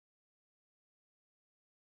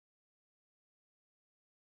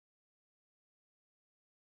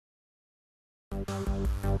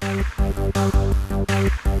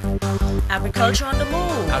Agriculture on the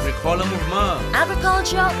move. Agricole mouvement.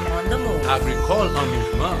 Agriculture on the move. Agricole en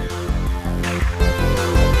mouvement.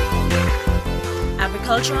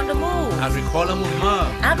 Agriculture on the move. Agricole en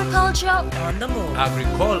mouvement. Agriculture on the move.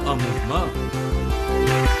 Agricole en mouvement.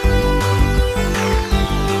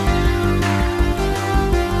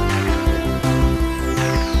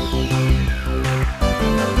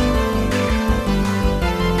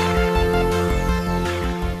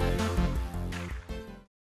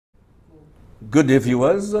 Good day,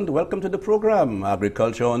 viewers, and welcome to the program,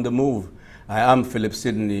 Agriculture on the Move. I am Philip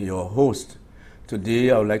Sidney, your host. Today,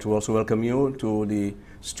 I would like to also welcome you to the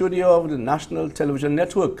studio of the National Television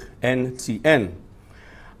Network, NTN.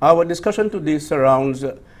 Our discussion today surrounds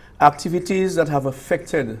activities that have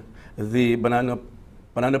affected the banana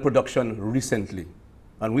production recently.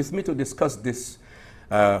 And with me to discuss this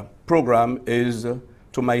program is,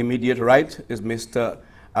 to my immediate right, is Mr.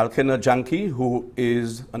 Elkanah Janki, who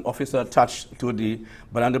is an officer attached to the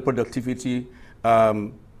Banana Productivity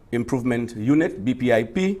Improvement Unit,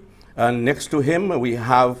 BPIP. And next to him, we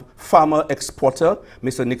have farmer exporter,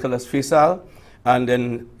 Mr. Nicholas Faisal. And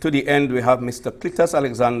then to the end, we have Mr. Cletus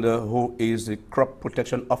Alexander, who is the crop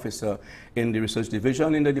protection officer in the research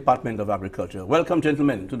division in the Department of Agriculture. Welcome,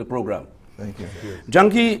 gentlemen, to the program. Thank you.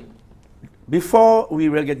 Janki, before we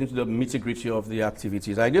really get into the nitty-gritty of the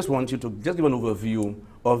activities, I just want you to just give an overview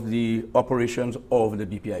of the operations of the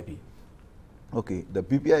BPIP. Okay, the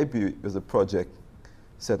BPIP is a project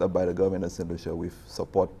set up by the government of St. Lucia with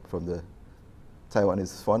support from the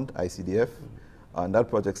Taiwanese Fund, ICDF, and that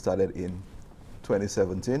project started in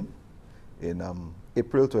 2017, in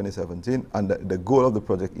April 2017, and the goal of the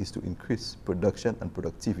project is to increase production and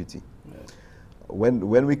productivity. Yes.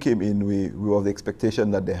 When we came in, we were of the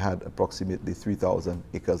expectation that they had approximately 3,000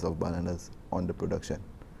 acres of bananas on the production.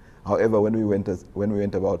 However, when we went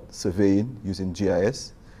about surveying using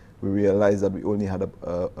GIS, we realized that we only had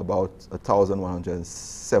about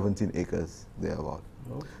 1,117 acres thereabout.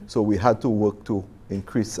 Okay. So we had to work to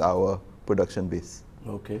increase our production base.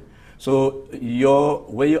 Okay. So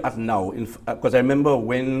where you're at now, because I remember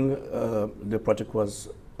when the project was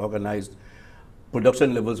organized,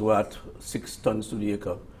 production levels were at 6 tons to the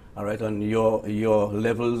acre, all right, and your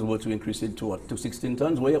levels were to increase it to what, to 16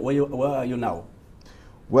 tons? Where are you now?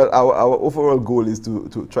 Well, our overall goal is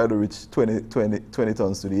to try to reach 20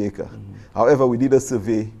 tons to the acre. Mm-hmm. However, we did a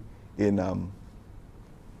survey in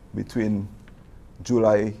between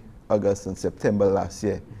July, August, and September last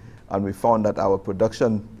year, mm-hmm. and we found that our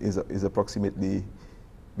production is approximately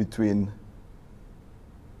between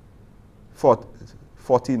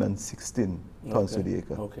 14 and 16 tons to the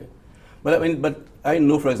acre. Okay. But I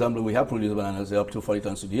know, for example, we have produced bananas up to 40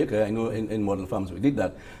 tons to the acre. I know in model farms we did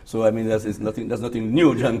that. So I mean, that's nothing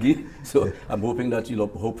new, Janki. So yeah. I'm hoping that you'll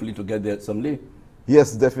hopefully to get there someday.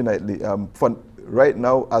 Yes, definitely. Right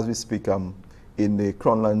now, as we speak, in the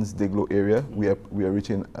Cronlands Deglo area, we are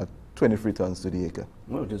reaching at 23 tons to the acre.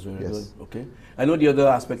 Oh, it is very good. Okay. I know the other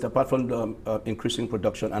aspect, apart from the, increasing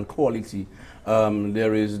production and quality,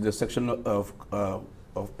 there is the section of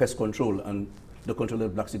pest control and the control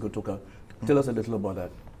of black sigatoka. Tell us a little about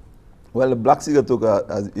that. Well, the black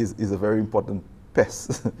sigatoka is a very important pest,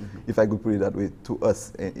 mm-hmm. if I could put it that way, to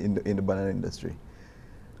us in the banana industry.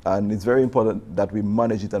 And it's very important that we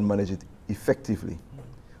manage it and manage it effectively. Mm-hmm.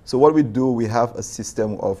 So what we do, we have a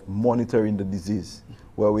system of monitoring the disease,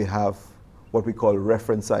 where we have what we call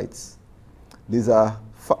reference sites. These are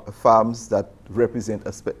farms that represent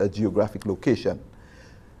a geographic location.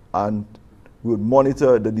 And we would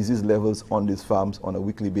monitor the disease levels on these farms on a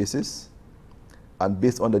weekly basis. And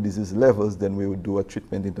based on the disease levels, then we would do a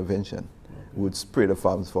treatment intervention. Okay. We would spray the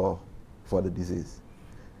farms for the disease.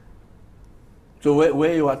 So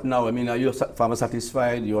where are you at now? I mean, are you farmer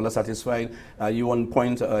satisfied? You all are satisfied? Are you on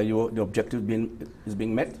point? The objective is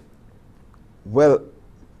being met? Well,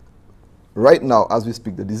 right now, as we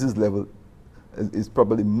speak, the disease level is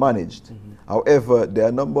probably managed. Mm-hmm. However, there are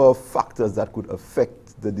a number of factors that could affect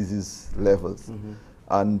the disease levels, mm-hmm.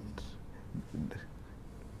 and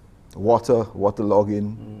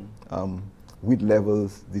waterlogging, weed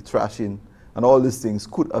levels, the trashing, and all these things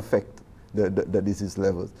could affect the disease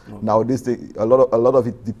levels. Okay. Now, a lot of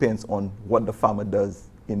it depends on what the farmer does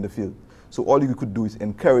in the field. So all you could do is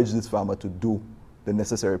encourage this farmer to do the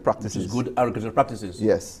necessary practices. Which is good agricultural practices.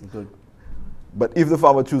 Yes. Good. But if the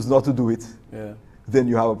farmer chooses not to do it, yeah. then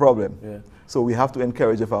you have a problem. Yeah. So we have to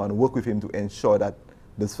encourage the farmer and work with him to ensure that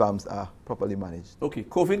these farms are properly managed. Okay,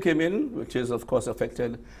 COVID came in, which has of course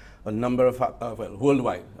affected a number of, well,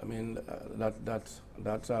 worldwide. I mean,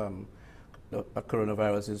 that the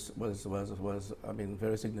coronavirus was I mean,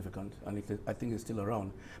 very significant, and I think it's still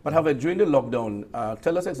around. But however, during the lockdown,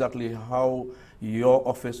 tell us exactly how your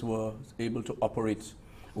office was able to operate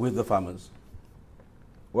with the farmers.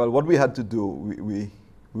 Well, what we had to do, we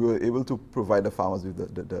were able to provide the farmers with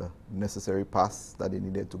the necessary pass that they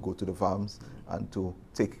needed to go to the farms and to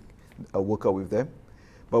take a worker with them.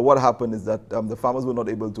 But what happened is that the farmers were not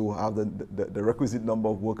able to have the requisite number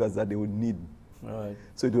of workers that they would need. Right.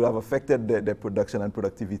 So it would have affected their production and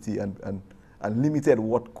productivity and limited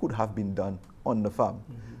what could have been done on the farm.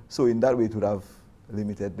 Mm-hmm. So in that way, it would have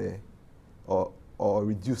limited or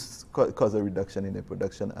reduced, caused a reduction in their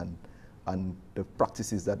production and the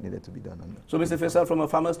practices that needed to be done. So, Mr. Faisal, from a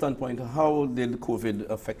farmer standpoint, how did COVID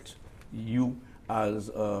affect you as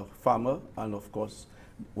a farmer? And of course,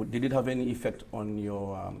 did it have any effect on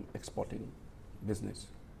your exporting business?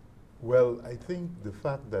 Well, I think the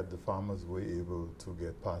fact that the farmers were able to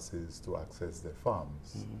get passes to access their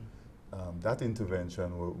farms, that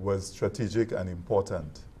intervention was strategic and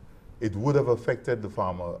important. It would have affected the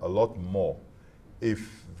farmer a lot more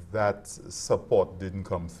if that support didn't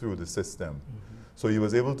come through the system. So he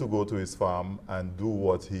was able to go to his farm and do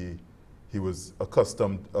what he was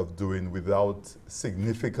accustomed of doing without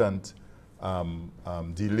significant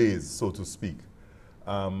delays, so to speak.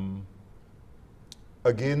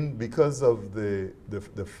 Again, because of the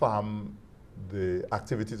farm, the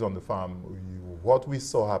activities on the farm, what we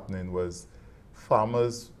saw happening was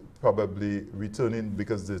farmers probably returning,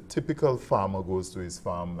 because the typical farmer goes to his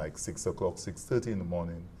farm like 6 o'clock, 6:30 in the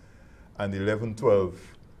morning, and 11, 12,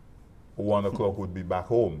 1 o'clock would be back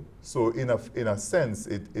home. So in a sense,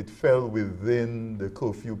 it fell within the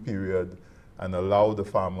curfew period and allowed the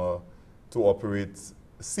farmer to operate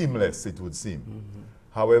seamless, it would seem.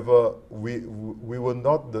 However, we were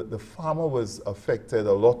not, the farmer was affected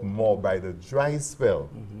a lot more by the dry spell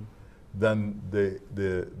than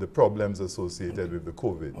the problems associated with the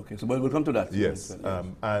COVID. Okay, so we'll come to that. Yes,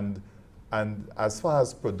 and as far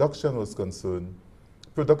as production was concerned,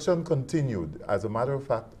 production continued. As a matter of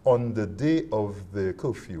fact, on the day of the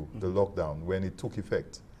curfew, the lockdown, when it took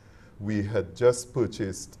effect, we had just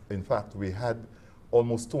purchased, in fact, we had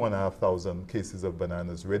almost 2,500 cases of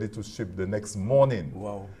bananas ready to ship the next morning.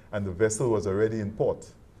 Wow. And the vessel was already in port.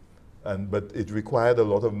 But it required a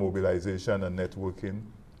lot of mobilization and networking.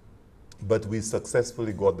 But we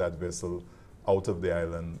successfully got that vessel out of the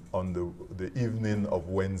island on the evening of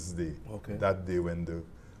Wednesday, that day when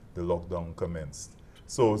the lockdown commenced.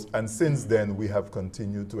 So, and since then, we have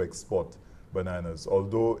continued to export bananas,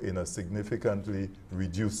 although in a significantly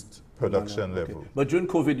reduced production level. But during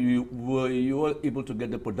COVID, were you able to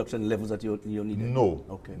get the production levels that you needed? No,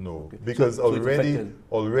 because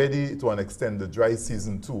already to an extent, the dry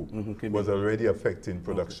season too was already affecting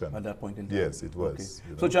production. At that point in time? Yes, it was.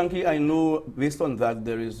 So, Janky, I know based on that,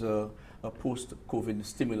 there is a post-COVID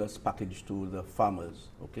stimulus package to the farmers,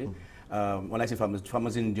 okay? When I say farmers,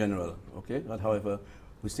 farmers in general, okay? But however,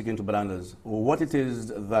 we're sticking to bananas. What it is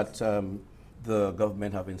that the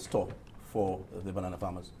government have in store for the banana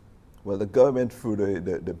farmers? Well, the government through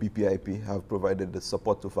the BPIP have provided the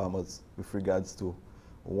support to farmers with regards to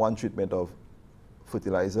one treatment of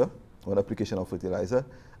fertilizer, one application of fertilizer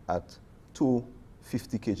at 2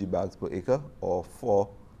 50 kg bags per acre or 4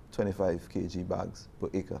 25 kg bags per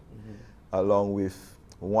acre, along with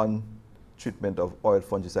one treatment of oil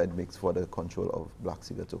fungicide mix for the control of black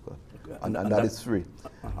seed toka. And that is free.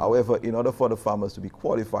 However, in order for the farmers to be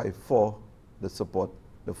qualified for the support,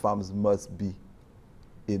 the farms must be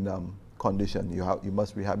in condition. You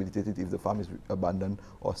must rehabilitate it. If the farm is abandoned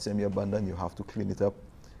or semi-abandoned, you have to clean it up,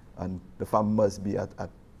 and the farm must be at a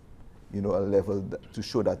level to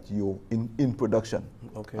show that you're in production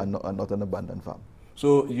and not an abandoned farm.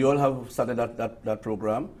 So you all have started that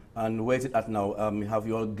program, and where is it at now? Have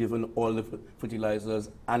you all given all the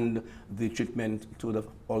fertilizers and the treatment to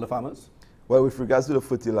all the farmers? Well, with regards to the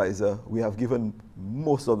fertilizer, we have given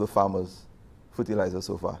most of the farmers fertilizer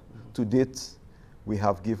so far. To date, we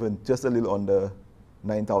have given just a little under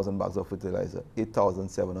 9,000 bags of fertilizer,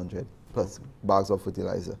 8,700 plus bags of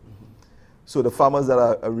fertilizer. So the farmers that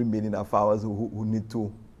are remaining are farmers who need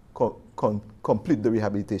to complete the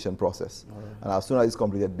rehabilitation process. And as soon as it's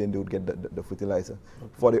completed, then they would get the fertilizer.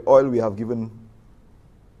 For the oil, we have given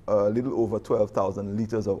a little over 12,000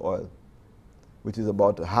 liters of oil, which is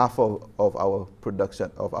about half of our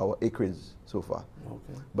production, of our acreage so far.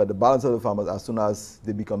 But the balance of the farmers, as soon as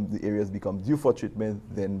the areas become due for treatment,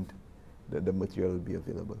 then the material will be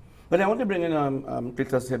available. But I want to bring in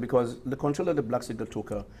Peters here, because the control of the black seed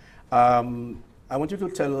toka, I want you to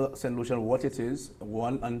tell St. Lucia what it is,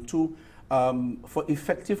 one, and two, for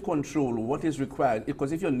effective control, what is required?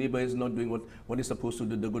 Because if your neighbor is not doing what is supposed to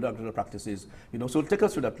do, the good agricultural practices, so take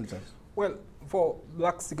us through that, please. Well, for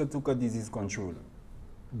black sigatoka disease control,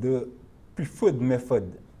 the preferred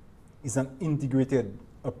method is an integrated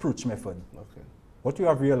approach method. Okay. What we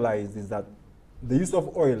have realized is that the use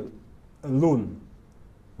of oil alone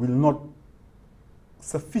will not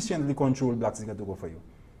sufficiently control black sigatoka for you.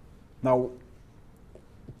 Now,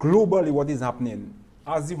 globally, what is happening,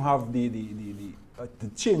 as you have the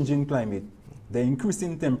change in climate, the increase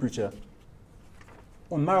in temperature,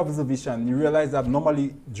 on my observation, you realize that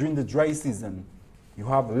normally during the dry season, you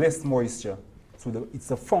have less moisture. So it's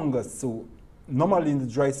a fungus. So normally in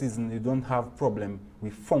the dry season, you don't have problem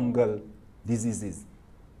with fungal diseases.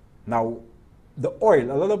 Now, the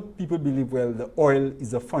oil, a lot of people believe, well, the oil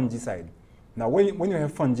is a fungicide. Now, when you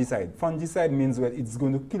have fungicide means, well, it's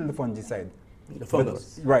going to kill the fungicide. The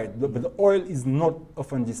fungus. But, right, but the oil is not a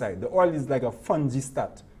fungicide. The oil is like a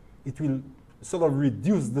fungistat. It will sort of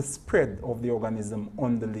reduce the spread of the organism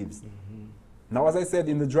on the leaves. Mm-hmm. Now, as I said,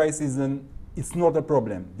 in the dry season, it's not a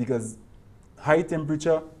problem because high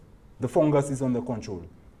temperature, the fungus is under control.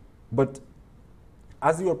 But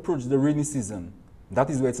as you approach the rainy season, that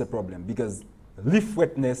is where it's a problem because leaf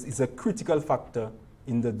wetness is a critical factor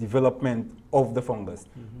in the development of the fungus.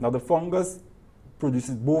 Mm-hmm. Now, the fungus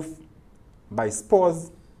produces both by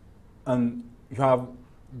spores, and you have,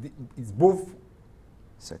 it's both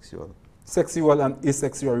sexual and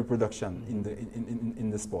asexual reproduction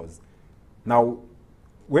in the spores. Now,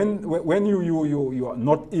 when you are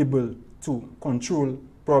not able to control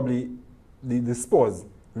probably the spores,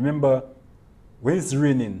 remember when it's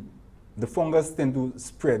raining, the fungus tend to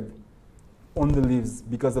spread on the leaves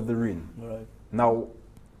because of the rain. Right. Now,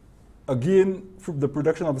 again, through the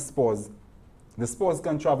production of spores, the spores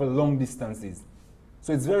can travel long distances.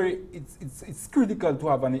 So it's critical to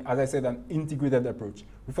have, as I said, an integrated approach.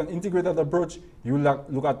 With an integrated approach, you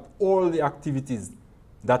look at all the activities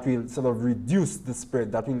that will sort of reduce the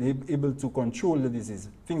spread, that will be able to control the disease.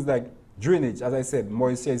 Things like drainage, as I said,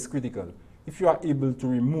 moisture is critical. If you are able to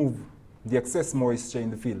remove the excess moisture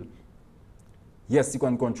in the field, yes, you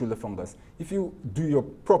can control the fungus. If you do your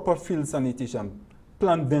proper field sanitation,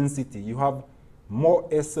 plant density, you have more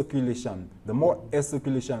air circulation. The more air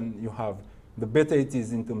circulation you have, the better it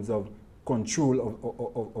is in terms of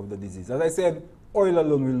control of the disease. As I said, oil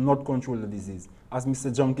alone will not control the disease. As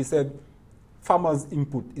Mr. Junkie said, farmers'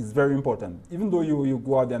 input is very important. Even though you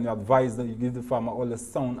go out there and you advise, you give the farmer all the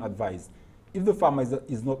sound advice, if the farmer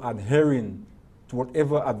is not adhering to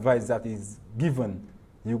whatever advice that is given,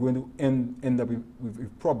 you're going to end up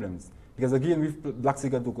with problems. Because again, with black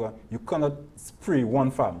sigatoka, you cannot spray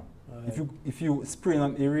one farm. Right. If you spray in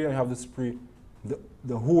an area, you have to spray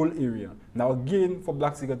the whole area. Now again, for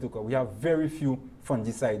black sigatoka, we have very few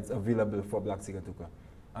fungicides available for black sigatoka.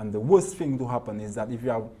 And the worst thing to happen is that if you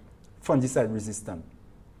have fungicide resistant,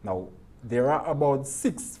 now there are about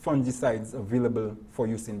 6 fungicides available for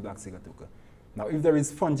use in black sigatoka. Now if there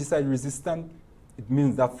is fungicide resistant, it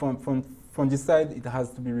means that fungicide, it has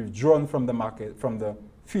to be withdrawn from the market, from the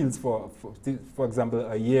fields for example,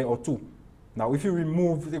 a year or 2. Now, if you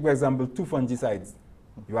remove, for example, 2 fungicides,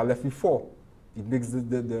 you are left with 4. It makes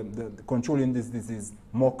the controlling this disease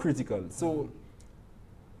more critical. So,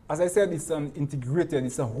 as I said, it's an integrated,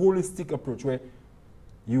 it's a holistic approach where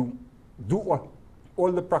you do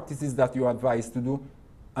all the practices that you are advised to do,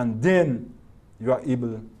 and then you are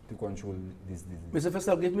able to control this disease. Mr.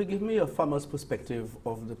 Fessel, give me a farmer's perspective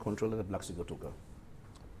of the control of the black sigatoka.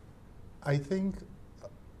 I think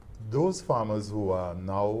those farmers who are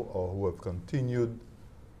now or who have continued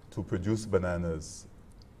to produce bananas,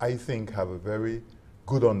 I think have a very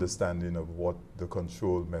good understanding of what the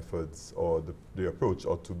control methods or the approach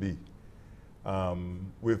ought to be.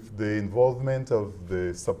 With the involvement of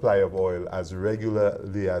the supply of oil as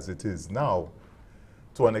regularly as it is now,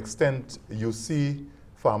 to an extent you see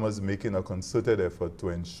farmers making a concerted effort to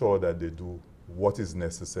ensure that they do what is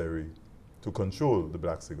necessary to control the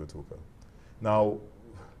black sigatoka. Now,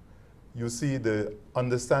 you see the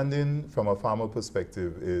understanding from a farmer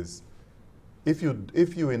perspective is if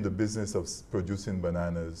you're in the business of producing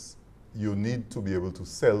bananas, you need to be able to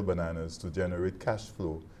sell bananas to generate cash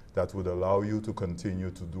flow that would allow you to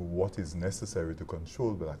continue to do what is necessary to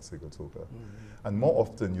control black sigatoka. Mm-hmm. And more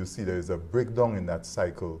often you see there is a breakdown in that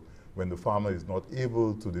cycle when the farmer is not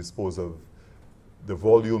able to dispose of the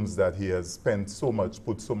volumes that he has put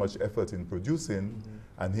so much effort in producing, mm-hmm.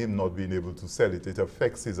 and him not being able to sell it. It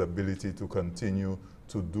affects his ability to continue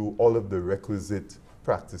to do all of the requisite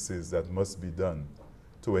practices that must be done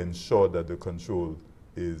to ensure that the control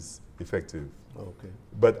is effective. Okay.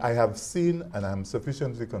 But I have seen, and I'm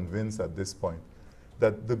sufficiently convinced at this point,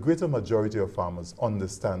 that the greater majority of farmers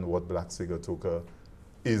understand what black sigatoka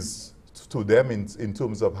is to them in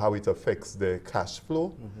terms of how it affects their cash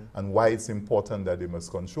flow and why it's important that they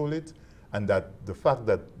must control it, and that the fact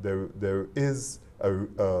that there is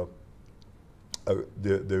the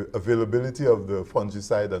availability of the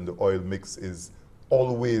fungicide and the oil mix is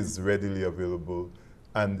always readily available,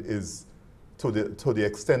 and is to the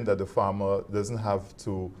extent that the farmer doesn't have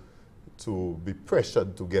to be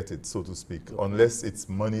pressured to get it, so to speak, unless it's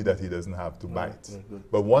money that he doesn't have to buy it.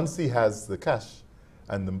 But once he has the cash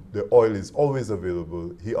and the oil is always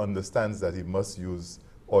available, he understands that he must use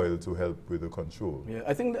oil to help with the control. Yeah,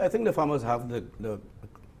 I think the farmers have the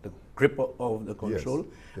grip of the control,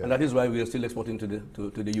 Yes. and that is why we are still exporting to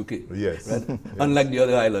the UK. Yes. Right? Yes. Unlike the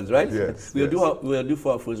other islands, right? Yes, We'll yes. do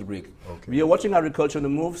for our first break. Okay. We are watching Agriculture on the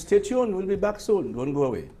Move. Stay tuned. We'll be back soon. Don't go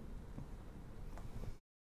away.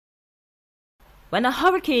 When a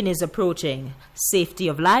hurricane is approaching, safety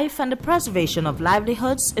of life and the preservation of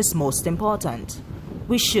livelihoods is most important.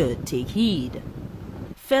 We should take heed.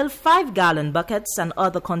 Fill 5-gallon buckets and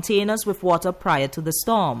other containers with water prior to the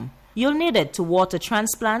storm. You'll need it to water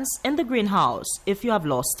transplants in the greenhouse if you have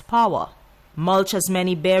lost power. Mulch as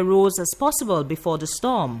many bare rows as possible before the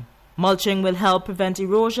storm. Mulching will help prevent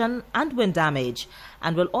erosion and wind damage,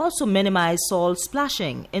 and will also minimize soil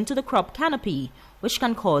splashing into the crop canopy, which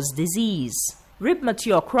can cause disease. Rib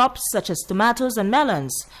mature crops such as tomatoes and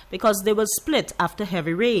melons because they will split after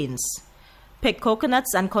heavy rains. Pick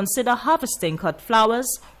coconuts and consider harvesting cut flowers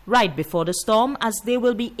right before the storm, as they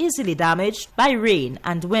will be easily damaged by rain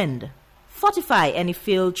and wind. Fortify any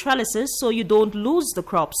failed trellises so you don't lose the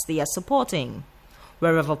crops they are supporting.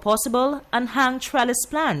 Wherever possible, unhang trellis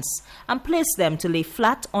plants and place them to lay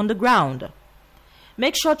flat on the ground.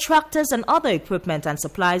 Make sure tractors and other equipment and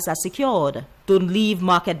supplies are secured. Don't leave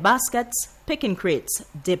market baskets, picking crates,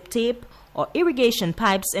 dip tape, or irrigation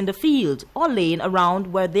pipes in the field or laying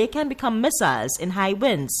around where they can become missiles in high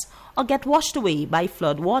winds or get washed away by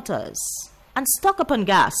flood waters. And stock up on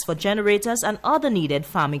gas for generators and other needed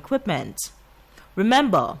farm equipment.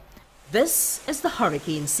 Remember, this is the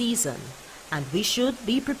hurricane season, and we should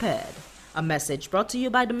be prepared. A message brought to you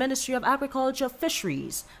by the Ministry of Agriculture,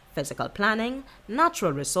 Fisheries, Physical Planning,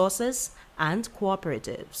 Natural Resources, and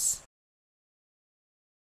Cooperatives.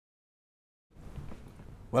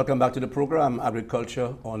 Welcome back to the program,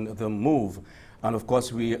 Agriculture on the Move. And of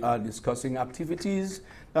course, we are discussing activities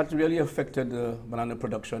that really affected banana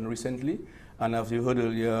production recently. And as you heard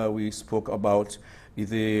earlier, we spoke about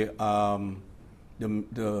the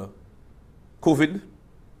COVID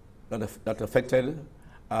that affected,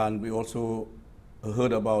 and we also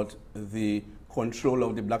heard about the control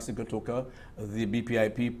of the black sigatoka. The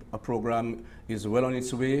BPIP program is well on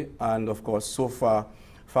its way, and of course, so far,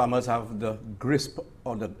 farmers have the grasp,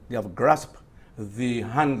 or they have grasped the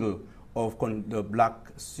handle of the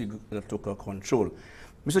black sigatoka control.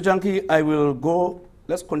 Mr. Janki,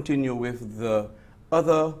 let's continue with the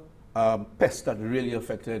other pests that really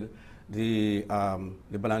affected the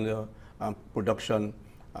banana production,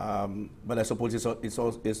 but I suppose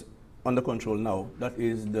it's under control now. That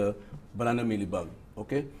is the banana mealybug,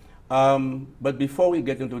 okay? But before we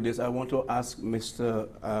get into this, I want to ask Mr.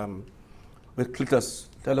 Cletus,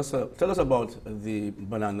 tell us about the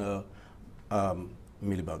banana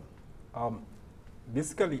mealybug.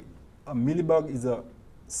 Basically, a mealybug is a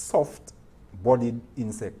soft-bodied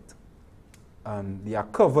insect, and they are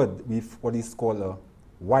covered with what is called a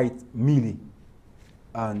white mealy,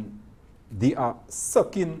 and they are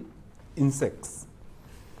sucking insects.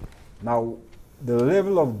 Now, the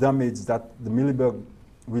level of damage that the mealybug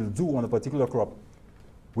will do on a particular crop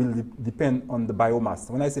will depend on the biomass.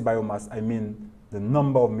 When I say biomass, I mean the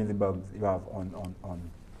number of mealybugs you have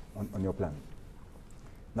on your plant.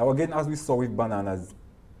 Now again, as we saw with bananas,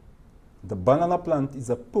 the banana plant is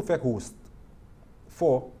a perfect host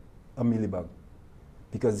for a mealybug,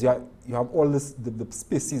 because you have all the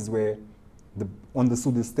spaces where on the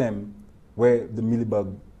pseudo stem where the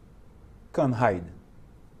mealybug can hide.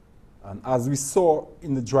 And as we saw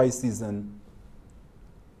in the dry season,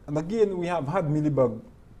 and again, we have had mealybug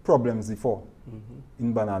problems before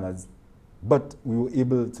in bananas, but we were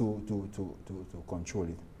able to control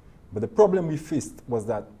it. But the problem we faced was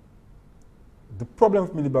that the problem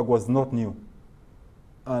with mealybug was not new.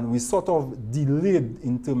 And we sort of delayed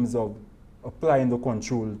in terms of applying the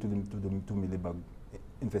control to mealybug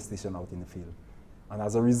infestation out in the field. And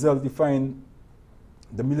as a result, we find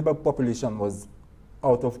the mealybug population was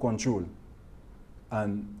out of control.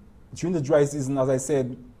 And during the dry season, as I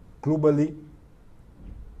said, globally,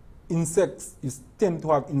 insects, you tend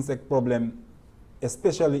to have insect problem,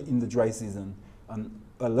 especially in the dry season. And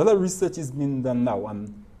a lot of research is being done now,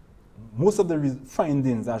 and most of the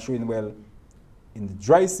findings are showing, well, in the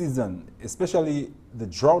dry season, especially the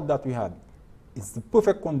drought that we had, it's the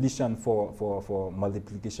perfect condition for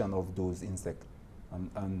multiplication of those insects.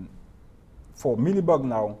 And for mealybug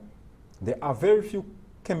now, there are very few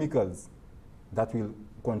chemicals that will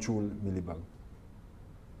control mealybug.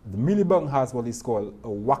 The mealybug has what is called a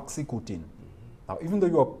waxy coating. Now, even though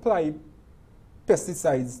you apply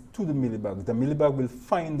pesticides to the mealybug will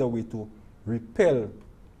find a way to repel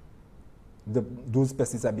those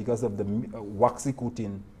pesticides because of the waxy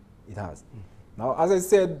coating it has. Now, as I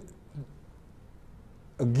said,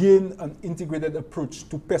 again, an integrated approach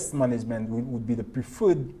to pest management would be the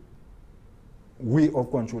preferred way of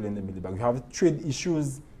controlling the mealybug. You have trade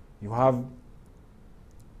issues, you have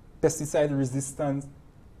pesticide resistance,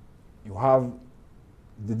 you have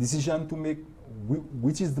the decision to make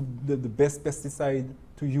which is the best pesticide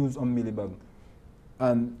to use on mealybug.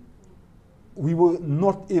 And we were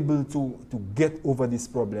not able to get over this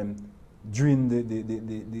problem during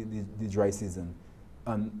the dry season.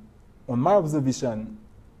 And on my observation,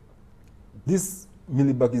 this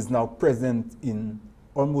mealybug is now present in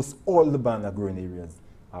almost all the banana growing areas.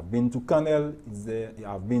 I've been to Canel,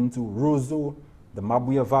 I've been to Roseau, the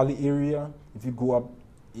Mabuya Valley area. If you go up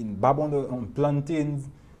in Babon on plantains,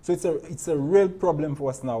 so it's a real problem for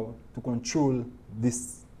us now to control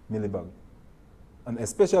this mealybug. And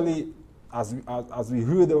especially as we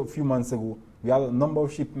heard a few months ago, we had a number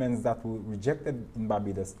of shipments that were rejected in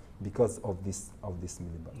Barbados because of this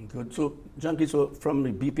mealybug. Good. So, Janky, so from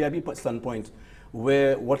the BPIB standpoint,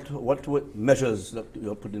 what were measures that you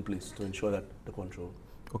have put in place to ensure that the control?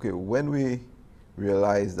 Okay, when we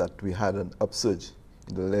realized that we had an upsurge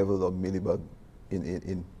in the level of mealybug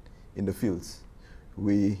in the fields,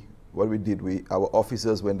 our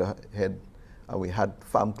officers went ahead and we had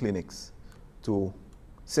farm clinics to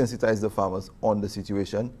sensitize the farmers on the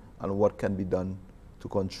situation and what can be done to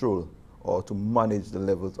control or to manage the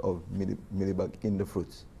levels of mealybug in the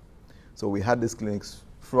fruits. So we had these clinics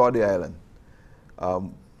throughout the island.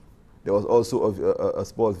 There was also a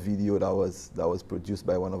small video that was produced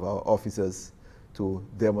by one of our officers to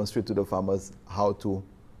demonstrate to the farmers how to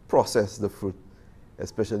process the fruit,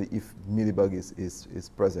 especially if mealybug is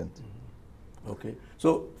present. Mm-hmm. Okay.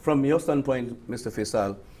 So from your standpoint, Mr.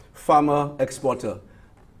 Faisal, farmer, exporter,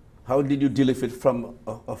 how did you deal with it from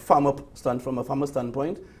a farmer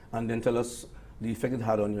standpoint, and then tell us the effect it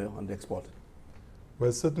had on the export?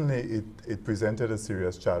 Well, certainly it presented a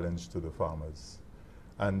serious challenge to the farmers.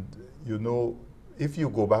 And you know, if you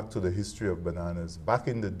go back to the history of bananas, back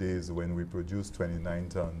in the days when we produced 29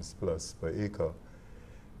 tons plus per acre,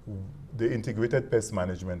 the integrated pest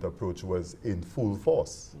management approach was in full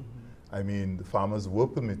force. Mm-hmm. I mean, the farmers were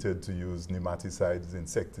permitted to use nematicides,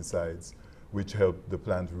 insecticides, which helped the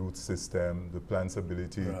plant root system, the plant's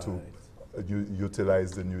ability to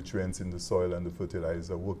utilize the nutrients in the soil and the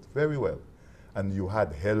fertilizer worked very well. And you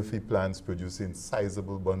had healthy plants producing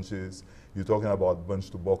sizable bunches. You're talking about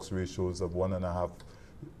bunch-to-box ratios of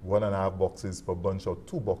 1.5 boxes per bunch or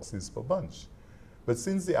 2 boxes per bunch. But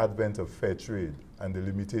since the advent of fair trade and the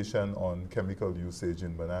limitation on chemical usage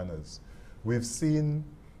in bananas, we've seen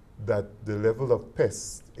that the level of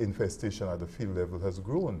pest infestation at the field level has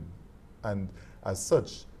grown. And as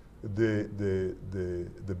such, the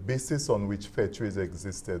basis on which fair trade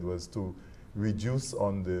existed was to reduce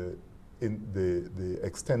on the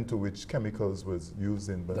extent to which chemicals was used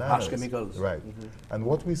in bananas. The harsh chemicals. Right. Mm-hmm. And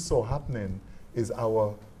what we saw happening is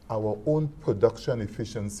our own production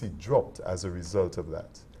efficiency dropped as a result of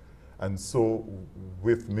that. And so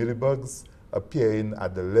with mealybugs appearing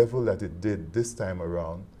at the level that it did this time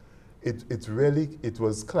around, it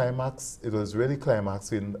was really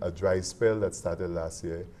climaxing a dry spell that started last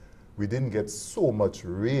year. We didn't get so much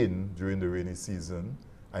rain during the rainy season.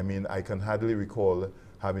 I mean, I can hardly recall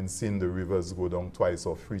having seen the rivers go down twice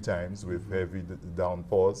or 3 times with heavy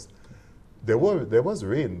downpours. There was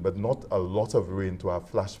rain, but not a lot of rain to have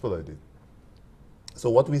flash flooded it. So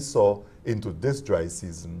what we saw into this dry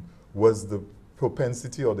season was the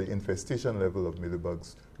propensity or the infestation level of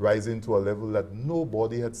mealybugs rising to a level that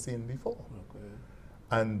nobody had seen before. Okay.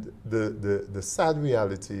 And the sad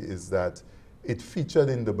reality is that it featured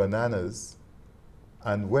in the bananas,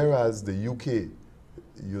 and whereas the UK,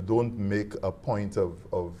 you don't make a point of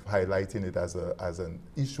highlighting it as an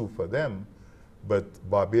issue for them, but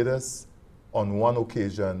Barbados, on one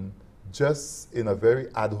occasion, just in a very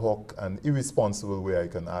ad hoc and irresponsible way, I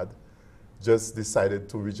can add, just decided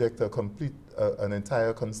to reject an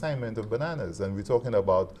entire consignment of bananas. And we're talking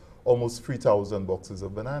about almost 3,000 boxes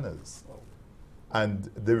of bananas. And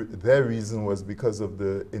their reason was because of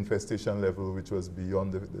the infestation level, which was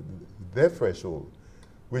beyond their threshold,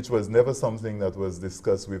 which was never something that was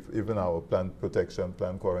discussed with even our plant protection,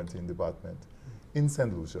 plant quarantine department in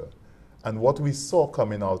St. Lucia. And what we saw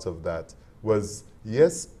coming out of that was,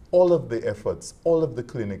 yes, all of the efforts, all of the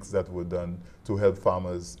clinics that were done to help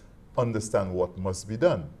farmers understand what must be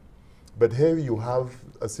done. But here you have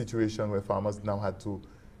a situation where farmers now had to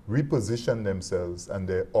reposition themselves and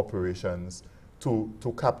their operations to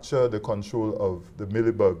capture the control of the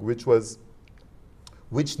mealybug,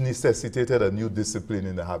 which necessitated a new discipline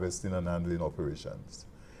in the harvesting and handling operations.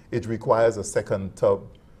 It requires a second tub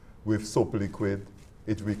with soap liquid.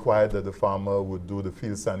 It required that the farmer would do the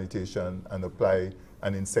field sanitation and apply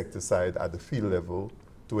an insecticide at the field level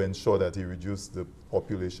to ensure that he reduced the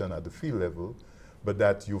population at the field level, but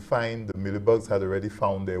that you find the mealybugs had already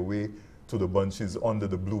found their way to the bunches under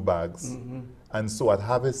the blue bags. And so at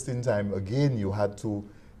harvesting time, again, you had to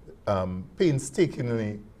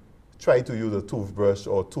painstakingly try to use a toothbrush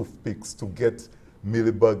or toothpicks to get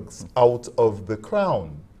mealybugs out of the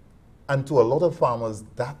crown. And to a lot of farmers,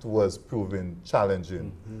 that was proving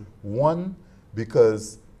challenging. One,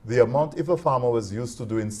 because the amount, if a farmer was used to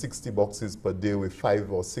doing 60 boxes per day with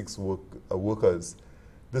 5 or 6 workers,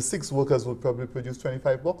 the 6 workers would probably produce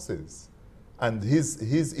 25 boxes. And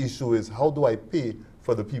his issue is, how do I pay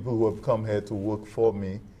for the people who have come here to work for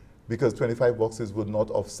me? Because 25 boxes would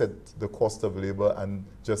not offset the cost of labor and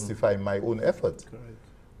justify my own effort. Correct.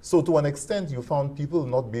 So to an extent, you found people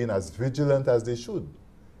not being as vigilant as they should.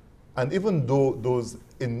 And even though those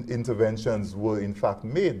interventions were in fact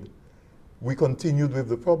made, we continued with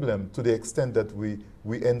the problem to the extent that we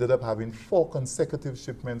ended up having 4 consecutive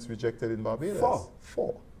shipments rejected in Barbados.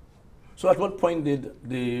 4. So at what point did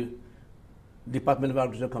the Department of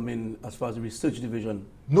Agriculture come in as far as the research division?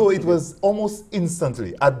 No, it was almost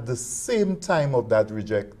instantly. At the same time of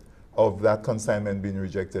that consignment being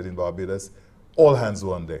rejected in Barbados, all hands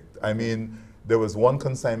were on deck. I mean, there was one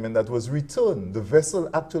consignment that was returned. The vessel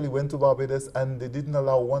actually went to Barbados and they didn't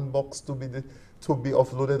allow one box to be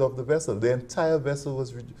offloaded off the vessel. The entire vessel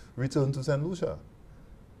was returned to St. Lucia,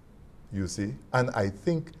 you see. And I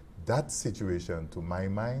think that situation, to my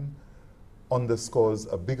mind, underscores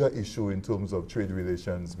a bigger issue in terms of trade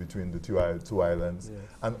relations between the two islands, yes,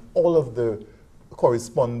 and all of the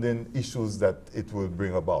corresponding issues that it will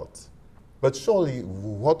bring about. But surely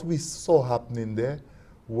what we saw happening there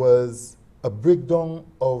was a breakdown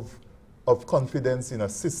of confidence in a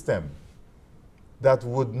system that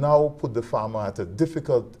would now put the farmer at a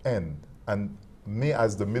difficult end, and me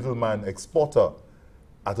as the middleman exporter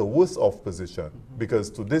at a worse off position,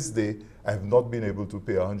 because to this day I have not been able to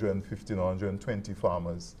pay 115 or 120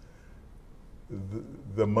 farmers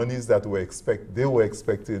the monies that they were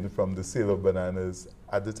expecting from the sale of bananas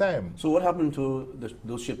at the time. So what happened to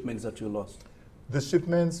those shipments that you lost? The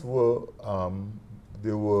shipments were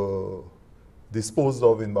they were disposed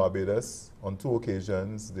of in Barbados on 2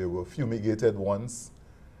 occasions. They were fumigated once.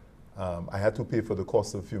 I had to pay for the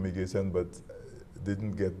cost of fumigation, but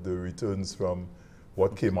didn't get the returns from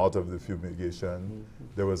what came out of the fumigation.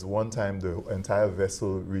 There was one time the entire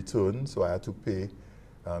vessel returned, so I had to pay.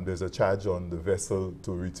 There's a charge on the vessel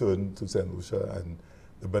to return to St. Lucia, and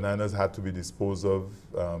the bananas had to be disposed of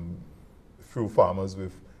through farmers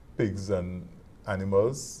with pigs and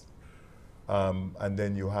animals. And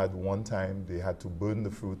then you had one time they had to burn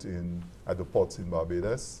the fruit at the ports in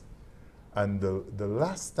Barbados. And the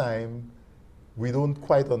last time, we don't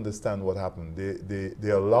quite understand what happened. They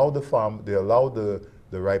allowed the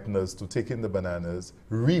ripeners to take in the bananas,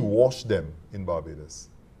 re-wash them in Barbados.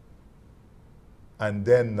 And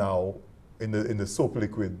then now, in the soap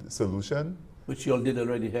liquid solution, which you all did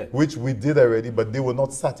already here. Which we did already, but they were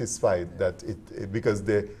not satisfied that because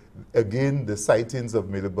again, the sightings of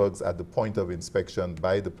mealybugs at the point of inspection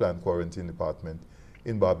by the plant quarantine department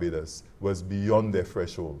in Barbados was beyond their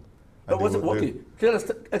threshold. Okay,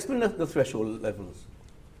 explain the threshold levels.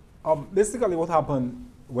 Basically what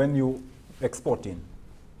happened when you exporting,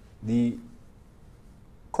 the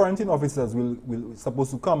quarantine officers will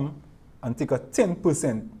supposed to come and take a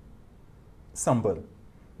 10% sample.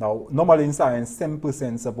 Now, normally in science,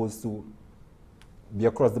 10% is supposed to be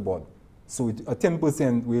across the board. So a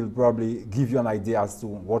 10% will probably give you an idea as to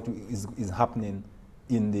what is happening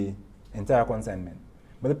in the entire consignment.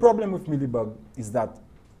 But the problem with mealybug is that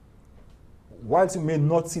whilst you may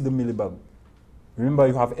not see the mealybug, remember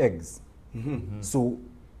you have eggs. So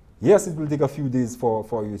yes, it will take a few days for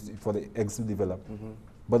the eggs to develop.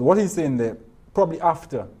 But what he's saying there, probably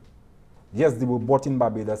after, yes, they were bought in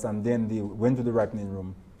Barbados and then they went to the ripening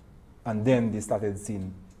room and then they started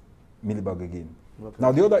seeing mealybug again. Okay.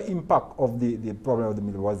 Now, the other impact of the problem of the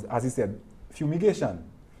mealybug was, as he said, fumigation.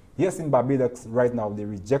 Yes, in Barbados right now, they're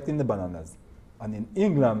rejecting the bananas. And in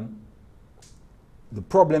England, the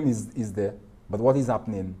problem is there, but what is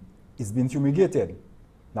happening is being fumigated.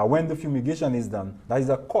 Now, when the fumigation is done, that is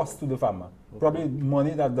a cost to the farmer. Okay. Probably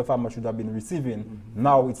money that the farmer should have been receiving,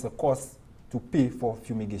 now it's a cost to pay for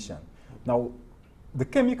fumigation. Now, the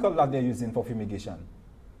chemical that they're using for fumigation,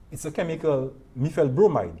 it's a chemical, methyl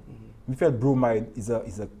bromide. Methyl bromide is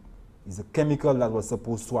a chemical that was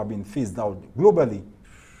supposed to have been phased out globally.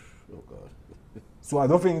 Oh God. So I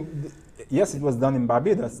don't think, yes, it was done in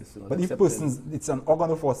Barbados, but if persons, it's an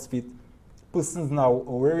organophosphate, persons now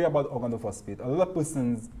are worried about organophosphate. A lot of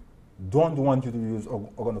persons don't want you to use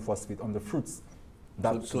organophosphate on the fruits.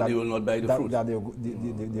 So they will not buy the fruits? That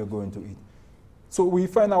they're going to eat. So we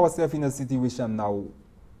find ourselves in a situation now,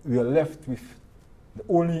 we are left with the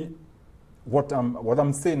only, what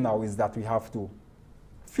I'm saying now is that we have to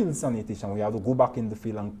field sanitation. We have to go back in the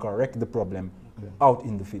field and correct the problem out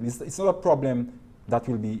in the field. It's not a problem that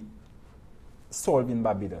will be solved in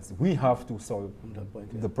Barbados. We have to solve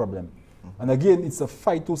the problem. And again, it's a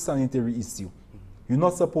phytosanitary issue. You're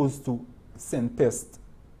not supposed to send pests,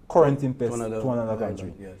 quarantine pests to another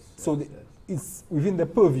country. Yes, so it's within the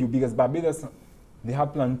purview, because Barbados, they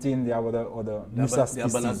have plantain, they have other Musa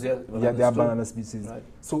species. They have banana species. Right.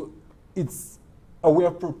 So it's a way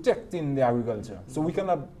of protecting the agriculture. So we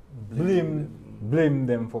cannot blame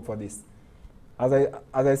them for this. As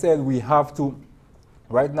I said, we have to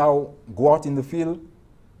right now go out in the field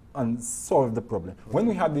and solve the problem. When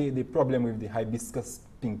we had the problem with the hibiscus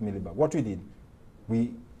pink mealybug, what we did,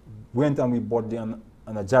 we went and we bought the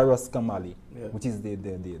Anagyrus camali, which is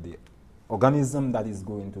the organism that is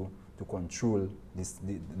going to control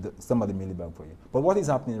some of the mealybug for you. But what is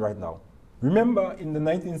happening right now? Remember, in the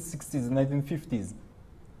 1960s and 1950s,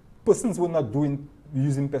 persons were not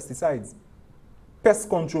using pesticides. Pest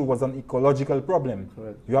control was an ecological problem.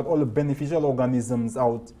 Correct. You had all the beneficial organisms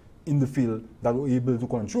out in the field that were able to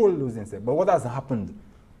control those insects. But what has happened?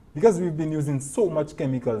 Because we've been using so much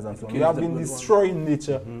chemicals and so on, we have been destroying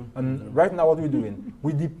nature. And right now what we're doing,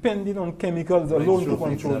 we're depending on chemicals alone to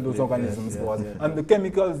control those organisms for us. And the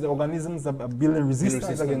chemicals, the organisms are building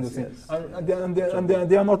resistance against those things. And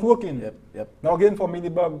they are not working. Now again, for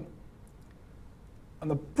mealybug,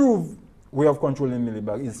 an approved way of controlling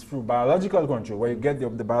mealybug is through biological control, where you get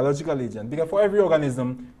the biological agent. Because for every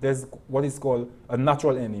organism, there's what is called a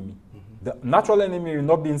natural enemy. The natural enemy will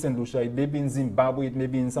not be in St. Lucia, it may be in Zimbabwe, it may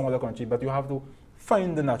be in some other country, but you have to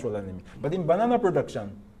find the natural enemy. But in banana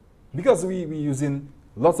production, because we're using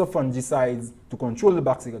lots of fungicides to control the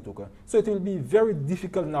Bacillus tucker, so it will be very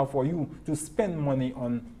difficult now for you to spend money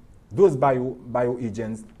on those bio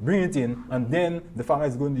agents, bring it in, and then the farmer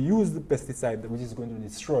is going to use the pesticide, which is going to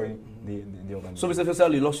destroy the organism. So, Mr.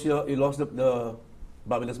 Faisal, you lost the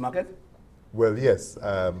Barbados market? Well, yes,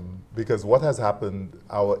 because what has happened,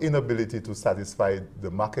 our inability to satisfy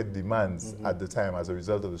the market demands at the time as a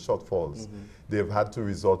result of the shortfalls, they've had to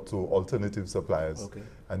resort to alternative suppliers,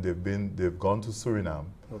 and they've gone to Suriname,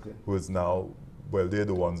 who is now, well, they're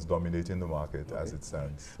the ones dominating the market as it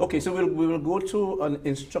stands. Okay, so we will go to an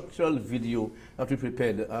instructional video that we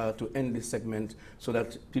prepared to end this segment so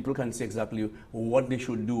that people can see exactly what they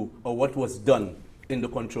should do or what was done in the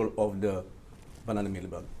control of the banana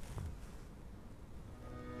mealybug.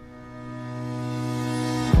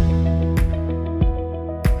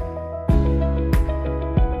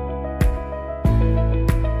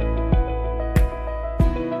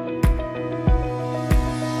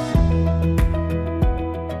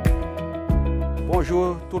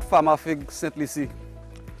 Bonjour, toute femme fig Saint-Lucie.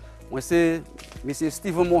 Moi c'est M.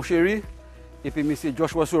 Steven Monchery et puis M.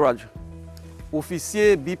 Joshua Suraj,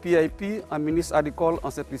 officier BPIP en ministre agricole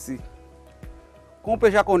en Saint-Lucie. Qu'on peut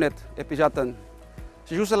déjà connaître et puis j'attends.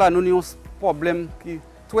 C'est juste là nous avons un problème qui est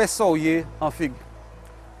très sérieux en fig.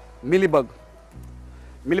 Mealybug.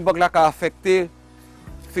 Mealybug là qui a affecté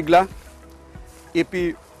fig là et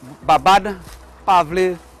puis babad pas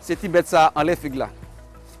vle c'est Tibet ça en les fig là.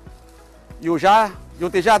 Yo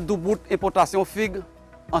déjà double importation fig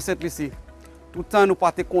en Saint-Lucie. Tout le temps nous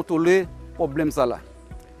pas contrôler problème ça là.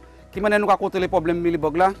 Qui manière nous ka contrôler problème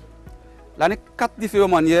mealybug là? Là il y a 4 différentes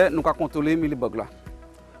manières nous ka contrôler mealybug là.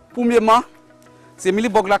 Premièrement, c'est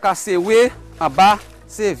mealybug là ka serré en bas,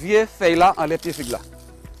 c'est vieux feuille là en les pieds fig là.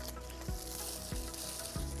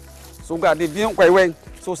 So regardez bien ouais.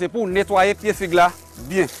 So c'est pour nettoyer pied fig là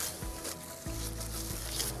bien.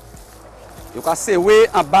 Yo ka serré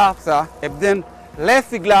en bas ça et bien les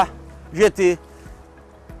fig là jeté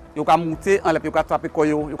yo ka monter en les yo ka attraper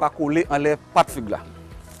koyo yo ka coller en les pattes fig là.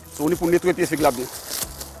 So on est pour nettoyer pied fig là bien.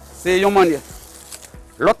 C'est une manière.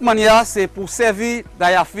 L'autre manière, c'est pour servir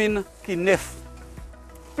diaphine qui neuf.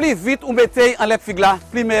 Plus vite vous mettez en lèvre fig là,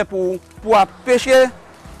 plus meilleur pour pêcher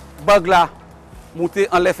bug là, monter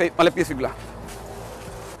en lèvre fig là.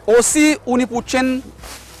 Aussi, on est pour chaîne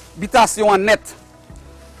habitation en net.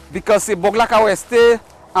 Parce que c'est bug là qui reste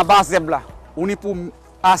en bas zeb là. On est pour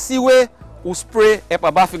assurer ou spray et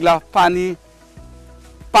pas bas fig là, pani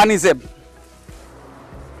zeb.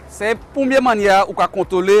 C'est la première manière où on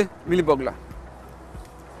contrôler millibug là.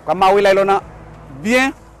 Comme on a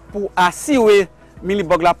bien pour assurer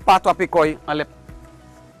millibug là pas trop pécoy en les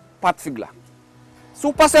pas de fig là. Si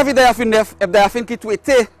vous passez à diaphine neuf, et diaphine qui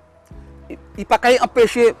traité, il pas qu'à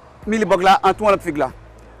empêcher millibug là en tout en fig là.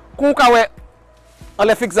 Quand on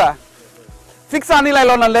les fig ça. Fig ça ni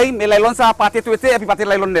lailon en lay, mais lailon ça pas traité et puis pas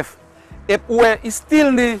lailon neuf. Et ouais, il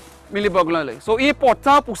still ni millibug là. So il est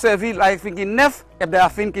important pour servir la fig neuf et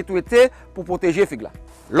diaphine qui traité pour protéger fig là.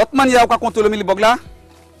 L'autre manière où on contrôler millibug là,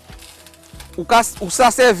 ou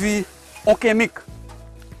ça servi en chimique.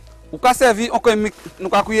 Ou ka servi en chimique, nous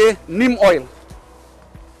ka couyer neem oil.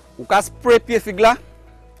 Ou ka spray pied fig là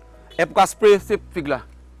et pour ka spray ce fig là.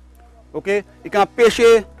 OK, il can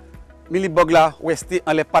empêcher millibug là rester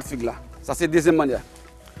en les pattes fig là. Ça c'est deuxième manière.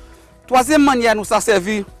 Troisième manière nous ça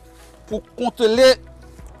servi pour contrôler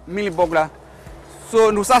millibug là.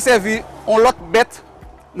 So nous ça servi on l'autre bête.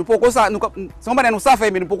 Nous pourquoi ça nous c'est manière nous ça fait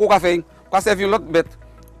mais nous pourquoi faire ka servir l'autre bête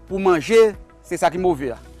pour manger, c'est ça qui est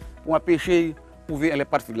mauvais. Pour empêcher ouvrir les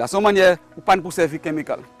pattes fig là. C'est une manière pour pas pour servir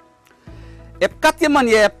chimical. Et quatrième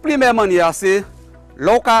manière, première manière, c'est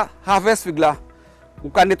là où on harvest fig là,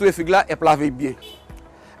 ou on nettoyer fig là et laver bien.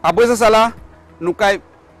 Après ça là, nous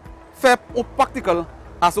faire un practical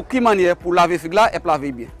à ce qui manière pour laver fig là et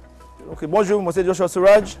laver bien. Ok, bonjour, moi c'est Joshua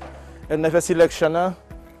Suraj. Et on a fait selection.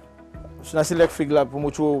 Je select fig là pour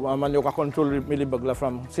montrer la manière de contrôler millibug là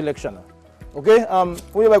from selection. Ok,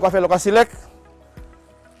 pour vous faire le select.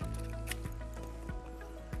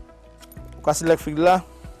 Vous select fig là.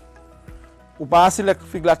 Ou pas select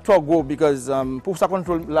fig là trop gros because pour ça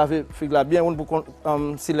contrôle laver fig là bien on peut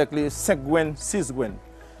select les 5 grains, 6 grains.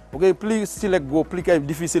 OK, plus select gros, plus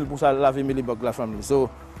difficile pour ça laver millibug là from. So,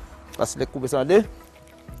 on select couper ça là.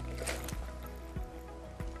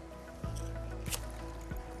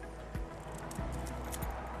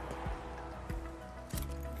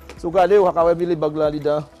 So regardez on va millibug là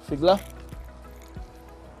dedans fig là.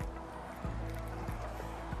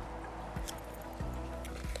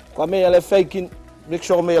 Comme il y a les feuilles qui, make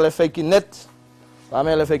sure qu'il y a les feuilles qui net, comme il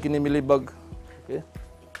y a les feuilles qui n'est millibug. Okay.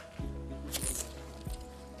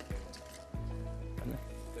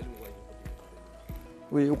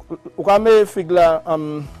 Oui, ou quand même fig là,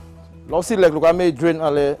 lorsqu'il est, ou quand même drain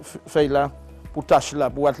à les feuilles là pour tâche là,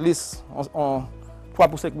 pour at least en 3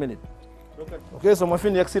 pour 5 minutes. Ok, so moi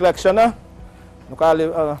fini avec selection là, nous allons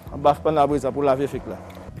aller en baf pendant pour laver fig là.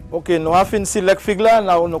 Ok, nous avons fini select fig là, nous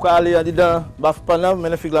allons aller dans baf pendant, mais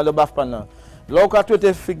le fig là de baf pendant. Là, on a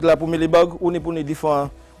traité fig là pour millibug, on est pour les différents,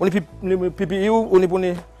 on est pour PPE, on est pour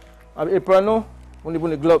les apron, on est pour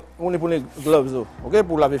les gloves, ok,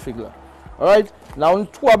 pour laver fig là. Alright, là on a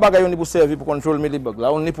 3 bagages on est pour servir pour contrôler millibug.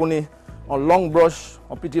 Là, on est pour un long brush,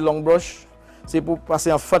 un petit long brush, c'est pour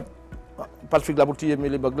passer en fait, pas de fig là pour tirer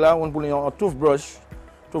millibug là, on est pour un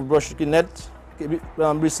toothbrush qui net, qui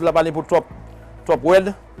brise là pas pour trop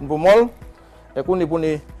wet, pour molle, et qu'on est pour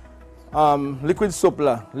liquid soap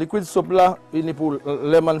là. Liquid soap là, il est pour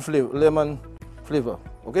lemon flavor,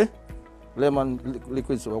 ok? Lemon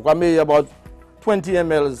liquid soap. On met about 20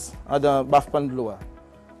 ml à the bath pan blower,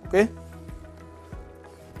 ok?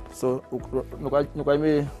 So, nous allons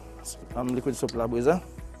mettre liquid soap là, brise.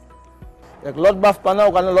 Et l'autre bath pan là,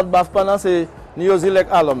 l'autre bath pan là, c'est Neozilec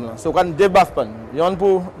alum là. So, on a 2 bath pan. Il y a un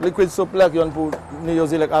pour liquid soap là, il y a un pour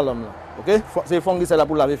Neozilec alum là. Ok, c'est fongicide là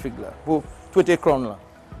pour laver fig là, pour traiter crown là.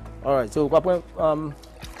 Alright, so on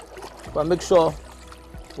va make sure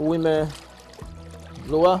we met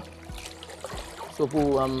blower. So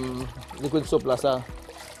pour liquid soap là ça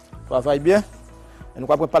travaille bien. Et nous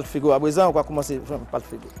va prendre pâte figo à présent, on va commencer à faire pâte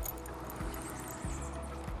figo.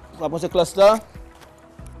 On va prendre ce cluster,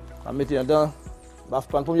 on va mettre dedans baf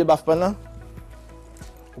pan, premier baf pan là.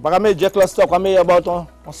 On va mettre 2 clusters, on va mettre about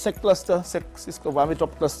 5 clusters, 6 on va mettre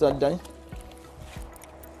top cluster dedans.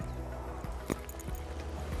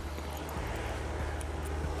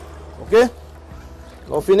 OK?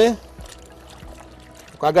 On finit.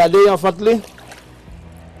 On va garder en fait là.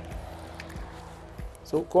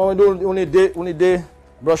 So quand on est des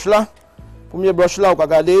brushes là, premier brush là on va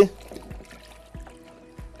garder.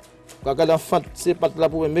 On va garder en fait ces pattes là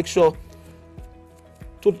pour make sure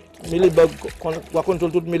tout millibug, on va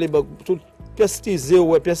contrôler tout millibug, tout pièce tisée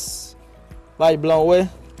ouais pièce bail blanc ouais,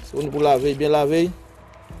 so on pour laver bien laver.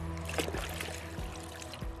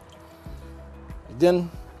 Then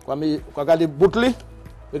kwa garder bout li,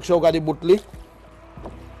 make sure garder bout li.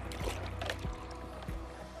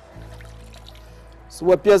 So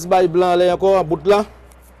ouais pièce bail blanc là encore bout là.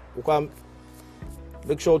 Ou ka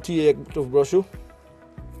make sure tirer avec toothbrush.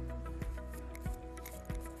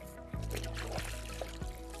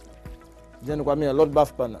 Then nous mettre l'autre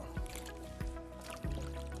baf pan.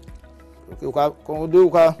 OK, ou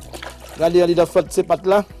ka garder li da fait ces pattes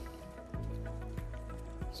là.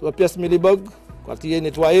 So pièce millibug, quand tirer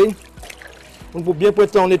nettoyer. Pour bien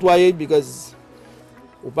prêter on nettoyer because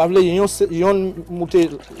ou pas vle yon monter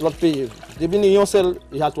l'autre pays. Depuis yon seul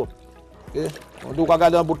il a trop. OK, on doit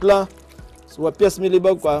garder en bout là. So pièce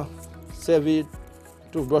millibug quoi servir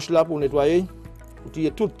toothbrush là pour nettoyer, pour tirer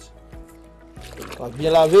tout. Bien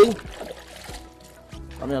laver.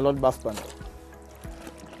 On met l'autre baf pan.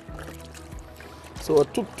 So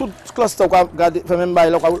tout cluster quoi garder fait même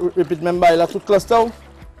bail là, repeat même bail là tout cluster.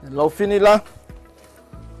 Là on fini là.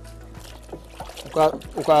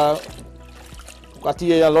 On ka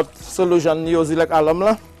tirer l'autre solution niosilic alum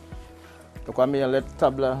là. Donc on met la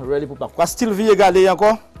table là ready pour pas. Quoi style vie garder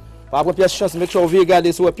encore. Par rapport pièce chance make sure vie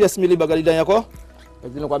garder sur pièce millibag garder encore. Et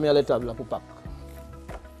puis on met la table là pour pas.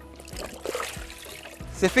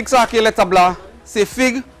 C'est fixe ça qui est la table là. C'est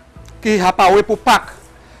fig qui a pas pour pack.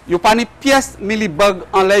 Yo pas ni pièce millibug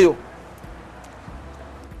en l'air yo.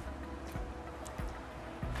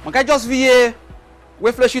 On ka juste vier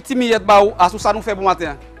réfléchir timide ba ou à tout ça nous fait pour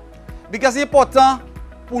matin. Because c'est important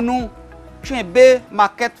pour nous chembe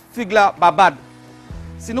market fig la babad.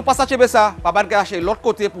 Si nous pas ça chembe ça, babad ka acheter l'autre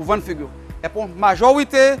côté pour vendre fig yo. Et pour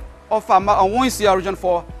majorité of farmer en ici à region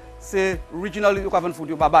 4, c'est regionally yo ka vendre food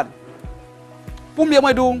yo babad. Pour mieux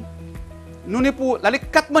moi dou nous ni pour la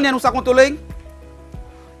 4 manières nous ça contrôler.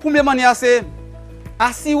 Première manière c'est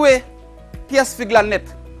assurer pièce fig la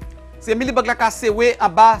net. C'est millibag la cassé ouais en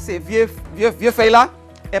bas c'est vieux feuille là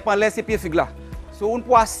et pas laisser pied fig là. So on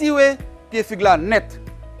pour assurer pied fig là net.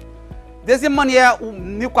 Deuxième manière où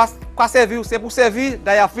nous quoi servir c'est pour servir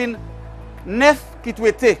diaphine neuf qui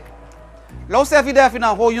traité. Là on servir diaphine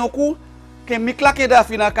en royon coup que mikla que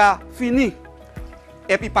diaphine ka fini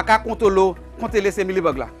et puis pas ka contrôler ces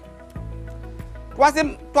millibag là.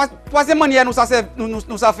 Troisième manière nous ça fait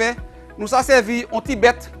nous ça servi en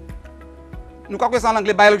Tibet nous quoi ça en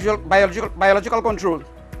anglais biological control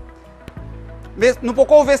mais nous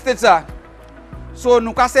pouvons investir ça so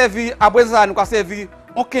nous ka servi après ça nous ka servi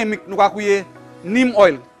en chimique nous ka couiller neem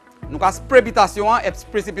oil nous ka spray habitation et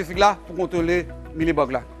spécifique là pour contrôler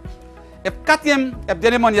millibug là et quatrième et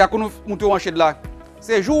dernière manière que nous montons en chez là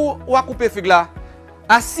c'est jour ou à couper fig là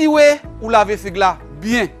assurer ou laver fig là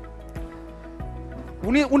bien.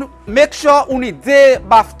 Make sure on y deux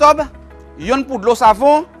bathtub, yon pour de l'eau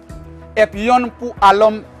savon et puis yon pour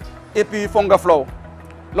alum et puis fungal flour.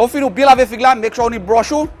 Là on finit bien laver fig là, make sure on y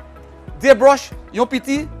brush ou deux brush, yon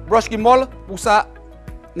petit brush qui molle pour ça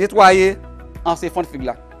nettoyer en ces fonds de fig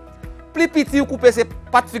là. Plus petit ou couper ces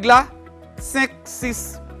pattes fig là 5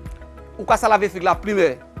 6 ou ka ça laver fig là plus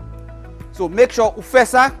meilleur. So make sure ou fait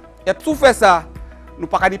ça et tout fait ça, nous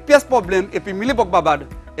pas de pièce problème et puis millibug babad.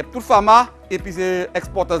 Et tout farmer et puis les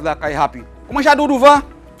exporters là qui sont happy. Comment j'ai devant?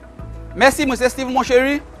 Merci monsieur Steve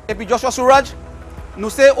Monchery et puis Joshua Suraj. Nous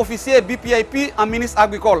sommes officiers BPIP en ministre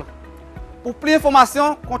agricole. Pour plus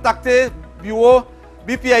d'informations, contactez bureau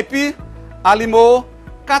BPIP à Limo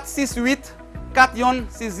 468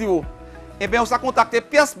 4160. Et bien, on s'est contacté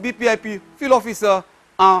pièce BPIP field officer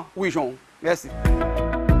en région. Merci.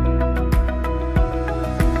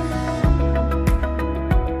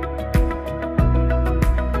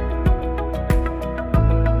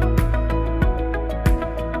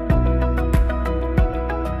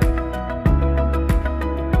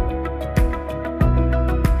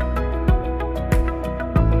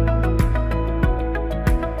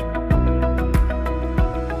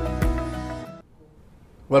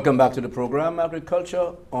 Welcome back to the program,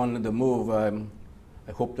 Agriculture on the Move.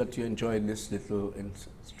 I hope that you enjoyed this little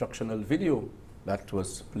instructional video that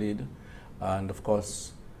was played. And of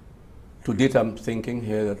course, to date, I'm thinking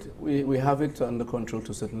here that we have it under control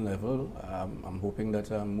to a certain level. I'm hoping that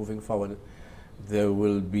moving forward, there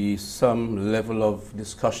will be some level of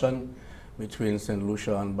discussion between St.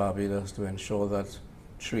 Lucia and Barbados to ensure that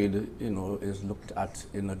trade, is looked at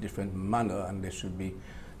in a different manner, and there should be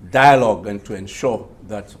dialogue and to ensure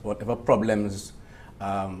that whatever problems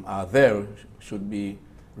are there should be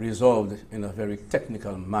resolved in a very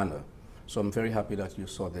technical manner. So I'm very happy that you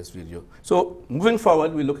saw this video. So moving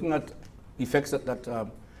forward, we're looking at effects that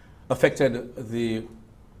affected the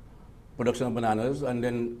production of bananas. And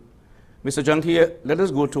then, Mr. Junkie, let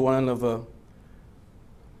us go to one of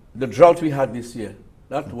the drought we had this year.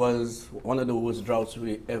 That was one of the worst droughts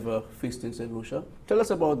we ever faced in St. Lucia. Tell us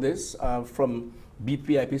about this from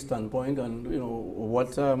BPIP standpoint, and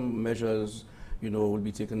what measures will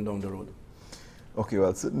be taken down the road. Okay,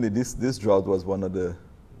 well, certainly this drought was one of the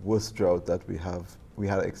worst droughts that we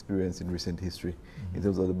had experienced in recent history in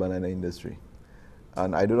terms of the banana industry.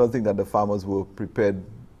 And I do not think that the farmers were prepared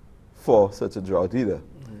for such a drought either.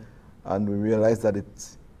 And we realized that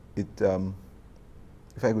it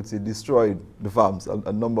if I could say, destroyed the farms,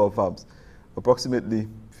 a number of farms. Approximately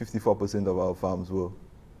 54% of our farms were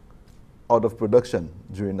out of production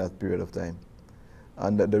during that period of time.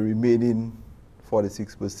 And the remaining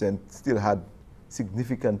 46% still had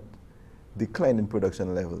significant decline in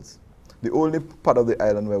production levels. The only part of the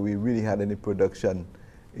island where we really had any production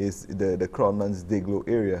is the Crownlands Deglo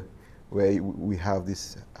area, where we have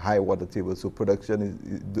this high water table, so production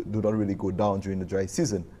do not really go down during the dry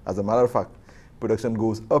season. As a matter of fact, production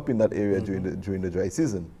goes up in that area during the dry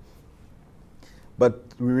season. But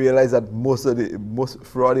we realize that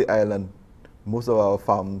throughout the island, most of our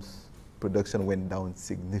farms' production went down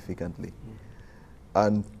significantly.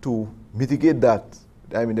 And to mitigate that,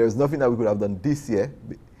 I mean, there's nothing that we could have done this year,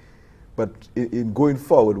 but in going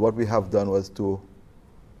forward, what we have done was to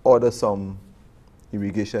order some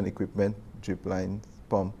irrigation equipment, drip lines,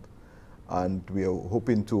 pump, and we are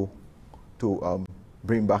hoping to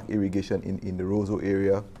bring back irrigation in the Roseau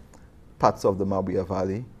area, parts of the Mabwea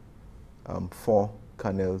Valley, 4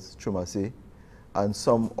 canals, Trumase, and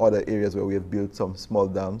some other areas where we have built some small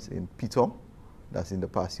dams in Piton, that's in the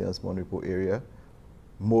Patience Monrepo area,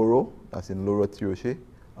 Moro, that's in Loro Tiroche,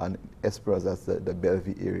 and Esperance, that's the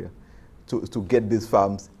Bellevue area, to get these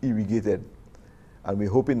farms irrigated. And we're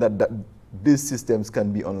hoping that these systems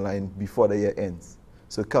can be online before the year ends.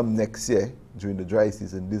 So come next year, during the dry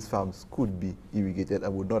season, these farms could be irrigated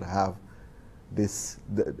and would not have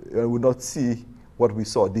would not see what we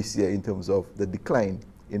saw this year in terms of the decline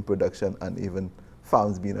in production and even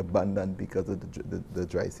farms being abandoned because of the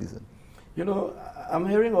dry season. I'm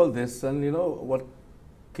hearing all this, and what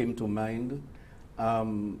came to mind,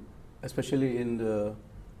 especially in the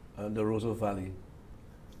Roseau Valley.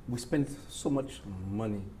 We spent so much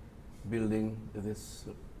money building this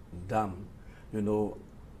dam,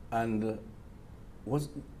 and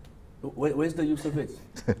where's the use of it?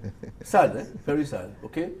 Sad, very sad,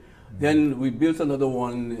 okay? Then we built another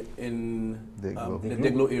one in the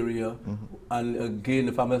Deglo area, and again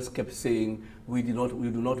the farmers kept saying we do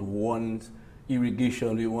not want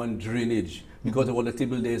irrigation, we want drainage, because the water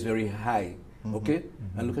table there is very high, okay?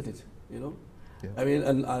 And look at it, Yeah. I mean,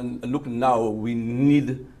 and look now, we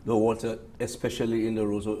need the water, especially in the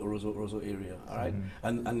Roseau area, all right?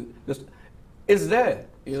 And just, it's there,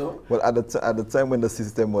 Well, at the time when the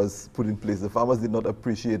system was put in place, the farmers did not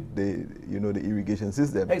appreciate the irrigation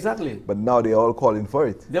system. Exactly. But now they are all calling for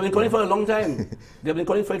it. They've been calling for a long time. They've been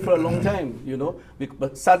calling for it for a long time,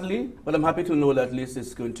 But sadly, I'm happy to know that at least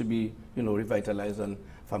it's going to be, revitalized and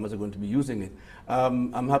farmers are going to be using it.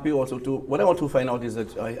 I'm happy also what I want to find out is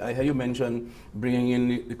that I hear you mention bringing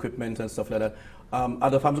in equipment and stuff like that.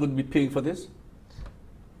 Are the farmers going to be paying for this?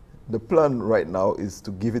 The plan right now is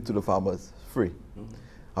to give it to the farmers free.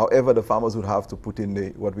 However, the farmers would have to put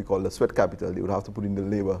in what we call the sweat capital. They would have to put in the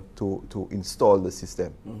labor to install the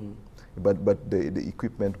system. But the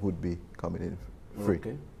equipment would be coming in free.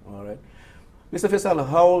 Okay, all right. Mr. Faisal,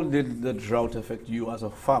 how did the drought affect you as a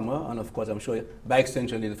farmer? And of course, I'm sure by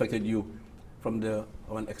extension it affected you from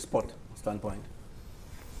an export standpoint.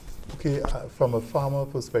 Okay, from a farmer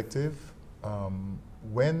perspective,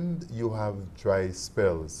 when you have dry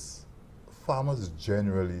spells, farmers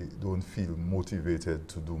generally don't feel motivated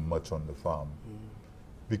to do much on the farm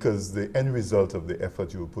because the end result of the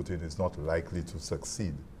effort you put in is not likely to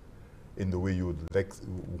succeed in the way you would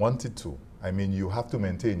want it to. I mean, you have to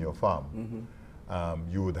maintain your farm.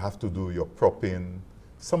 You would have to do your propping.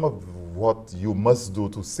 Some of what you must do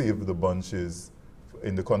to save the bunches,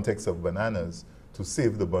 in the context of bananas, to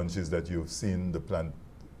save the bunches that you've seen the plant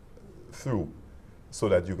through, so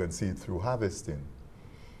that you can see it through harvesting.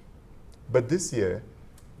 But this year,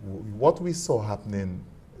 what we saw happening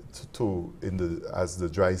as the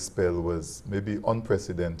dry spell was maybe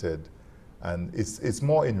unprecedented, and it's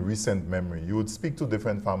more in recent memory. You would speak to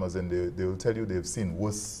different farmers and they will tell you they've seen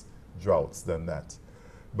worse droughts than that.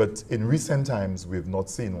 But in recent times, we've not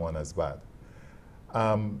seen one as bad.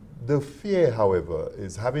 The fear, however,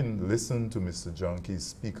 is having listened to Mr. Junkie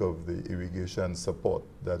speak of the irrigation support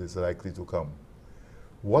that is likely to come.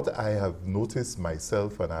 What I have noticed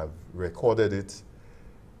myself, and I've recorded it,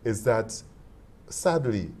 is that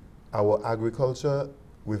sadly, our agriculture,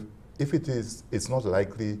 if it's not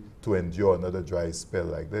likely to endure another dry spell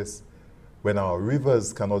like this, when our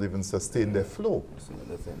rivers cannot even sustain their flow.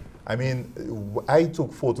 I mean, I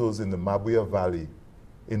took photos in the Mabuya Valley,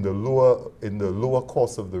 in the lower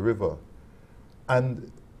course of the river,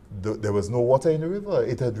 and there was no water in the river.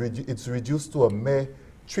 It's reduced to a mere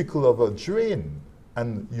trickle of a drain.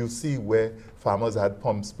 And you see where farmers had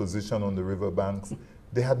pumps positioned on the river banks.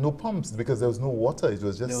 They had no pumps because there was no water. It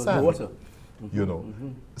was just sand. No water. You know.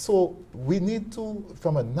 So we need to,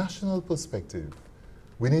 from a national perspective,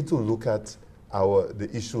 we need to look at the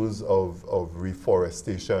issues of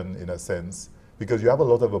reforestation in a sense, because you have a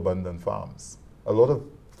lot of abundant farms. A lot of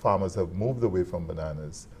farmers have moved away from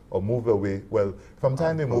bananas, or moved away, well, from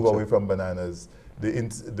time they move away from bananas,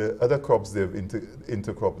 the other crops they've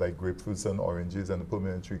intercrop, like grapefruits and oranges and the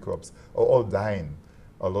permanent tree crops, are all dying.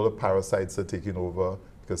 A lot of parasites are taking over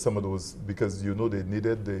because some of those, because you know they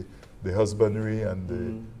needed the husbandry and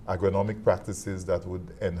the agronomic practices that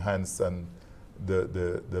would enhance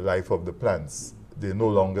the life of the plants. They're no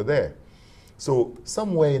longer there. So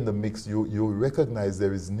somewhere in the mix, you recognize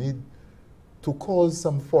there is need to cause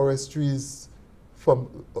some forestries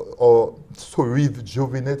or to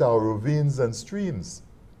rejuvenate our ravines and streams,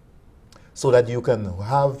 so that you can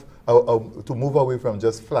have to move away from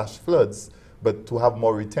just flash floods, but to have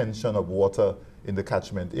more retention of water in the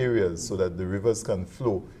catchment areas, so that the rivers can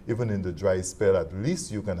flow even in the dry spell. At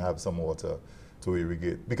least you can have some water to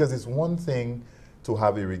irrigate, because it's one thing to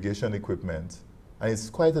have irrigation equipment, and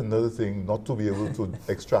it's quite another thing not to be able to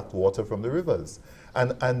extract water from the rivers.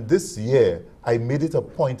 And this year, I made it a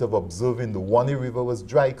point of observing the Wani River was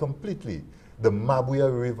dry completely. The Mabuya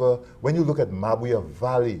River, when you look at Mabuya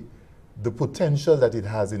Valley, the potential that it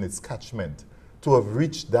has in its catchment, to have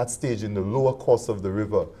reached that stage in the lower course of the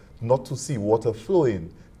river, not to see water flowing,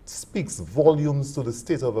 speaks volumes to the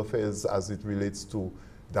state of affairs as it relates to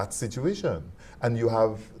that situation. And you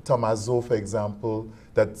have Tamazo, for example,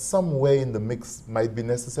 that somewhere in the mix might be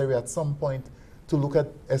necessary at some point to look at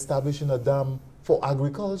establishing a dam for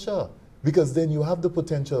agriculture, because then you have the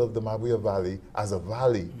potential of the Mabuya Valley as a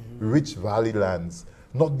valley, rich valley lands,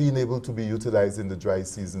 not being able to be utilized in the dry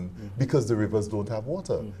season because the rivers don't have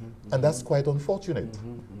water. And that's quite unfortunate.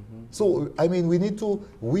 So, I mean, we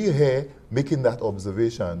here making that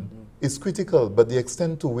observation is critical, but the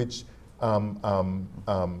extent to which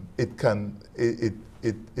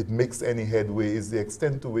it makes any headway is the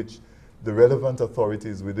extent to which the relevant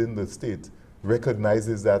authorities within the state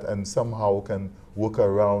recognizes that and somehow can work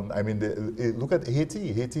around. I mean, look at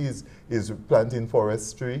Haiti. Haiti is planting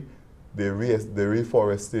forestry. They're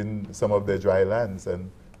reforesting some of their dry lands,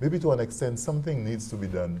 and maybe to an extent something needs to be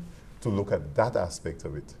done to look at that aspect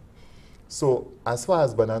of it. So as far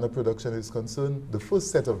as banana production is concerned, the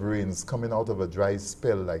first set of rains coming out of a dry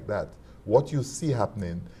spell like that, what you see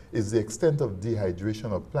happening is the extent of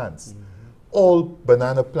dehydration of plants. All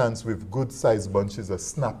banana plants with good sized bunches are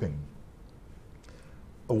snapping.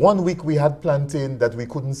 1 week we had plantain that we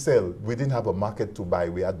couldn't sell. We didn't have a market to buy.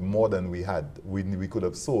 We had more than we could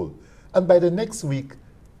have sold. And by the next week,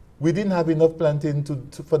 we didn't have enough plantain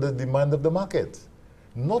for the demand of the market.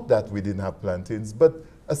 Not that we didn't have plantains, but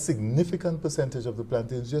a significant percentage of the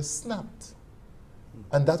plantains just snapped.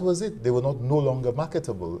 And that was it. They were no longer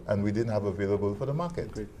marketable, and we didn't have available for the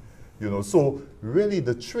market. Great. You know, so really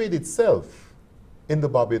the trade itself in the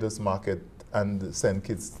Barbados market and St.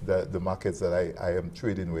 Kitts, the markets that I am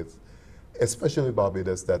trading with, especially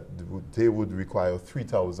Barbados, that they would require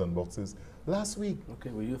 3,000 boxes last week. Okay,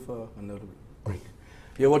 we're here for another break.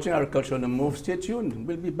 You're watching Agriculture on the Move. Stay tuned.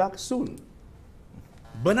 We'll be back soon.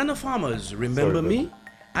 Banana farmers, remember me?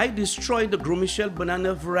 I destroyed the Gros Michel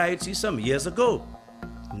banana variety some years ago.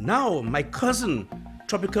 Now, my cousin,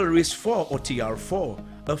 Tropical Race 4 or TR4,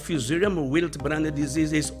 a Fusarium wilt banana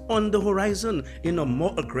disease, is on the horizon in a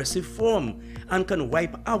more aggressive form and can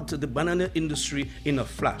wipe out the banana industry in a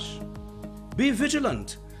flash. Be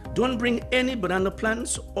vigilant. Don't bring any banana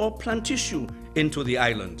plants or plant tissue into the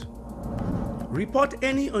island. Report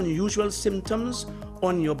any unusual symptoms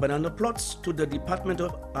on your banana plots to the Department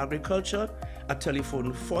of Agriculture at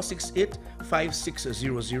telephone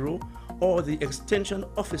 468-5600 or the extension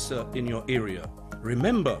officer in your area.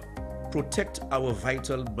 Remember, protect our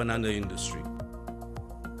vital banana industry.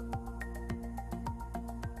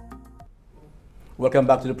 Welcome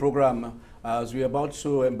back to the program. As we're about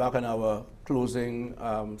to embark on our closing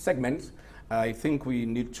segment, I think we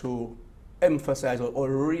need to emphasize or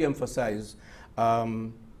re-emphasize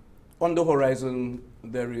on the horizon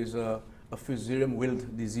there is a Fusarium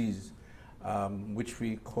wilt disease, which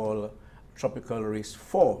we call Tropical Race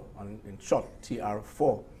 4, in short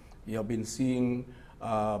TR4. You have been seeing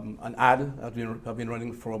an ad that have been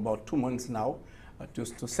running for about 2 months now to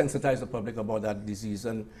sensitize the public about that disease.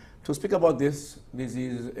 And to speak about this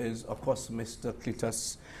disease is, of course, Mr.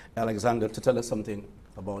 Cletus Alexander, to tell us something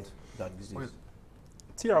about that disease. Well,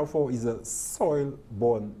 TR4 is a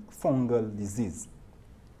soil-borne fungal disease.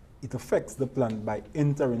 It affects the plant by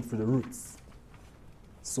entering through the roots.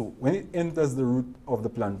 So when it enters the root of the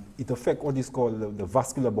plant, it affects what is called the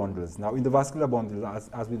vascular bundles. Now, in the vascular bundles,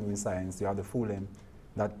 as we know in science, you have the phloem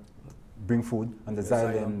that bring food and the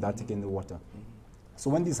xylem that take in the water.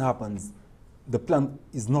 So when this happens, the plant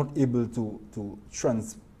is not able to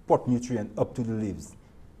transport nutrient up to the leaves.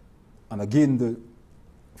 And again, the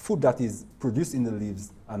food that is produced in the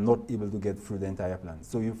leaves are not able to get through the entire plant.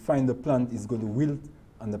 So you find the plant is going to wilt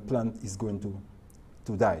and the plant is going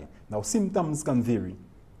to die. Now, symptoms can vary.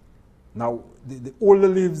 Now, the older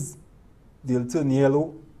leaves, they'll turn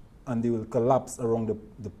yellow and they will collapse around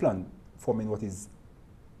the plant, forming what is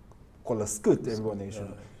called a skirt, everyone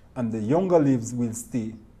mentioned. And the younger leaves will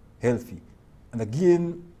stay healthy. And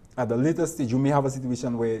again, at the later stage, you may have a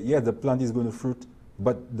situation where, yeah, the plant is going to fruit,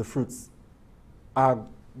 but the fruits are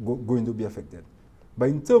going to be affected. But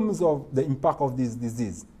in terms of the impact of this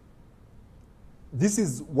disease, this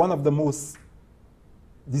is one of the most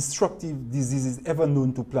destructive diseases ever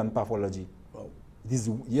known to plant pathology. Wow.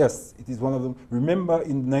 Yes, it is one of them. Remember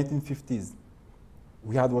in the 1950s,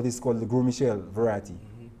 we had what is called the Gros Michel variety.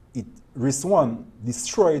 It, race 1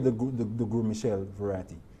 destroyed the Gros Michel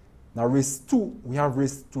variety. Now race 2, we have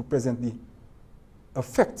race 2 presently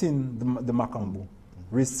affecting the Macambo.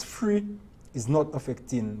 Race 3 is not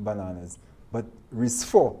affecting bananas, but race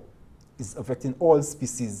 4 is affecting all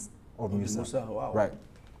species of Musa. Wow. Right.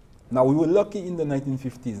 Now, we were lucky in the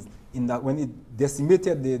 1950s in that when it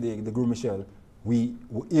decimated the Gros Michel, we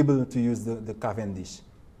were able to use the Cavendish.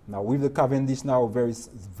 Now, with the Cavendish now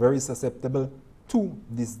very susceptible to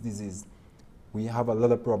this disease, we have a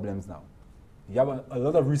lot of problems now. We have a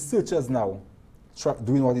lot of researchers now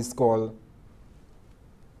doing what is called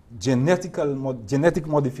genetic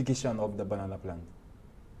modification of the banana plant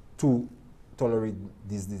to tolerate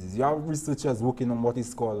this disease. You have researchers working on what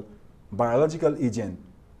is called biological agent,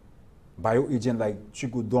 bioagent like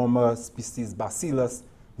Trichoderma species, Bacillus.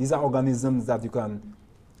 These are organisms that you can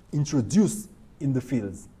introduce in the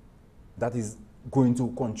fields that is going to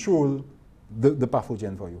control the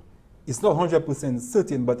pathogen for you. It's not 100%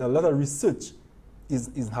 certain, but a lot of research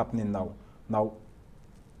is happening now. Now,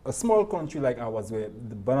 a small country like ours, where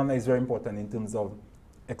the banana is very important in terms of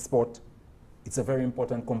export, it's a very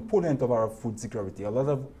important component of our food security. A lot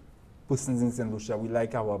of persons in St. Lucia, we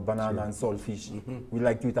like our banana and saltfish. We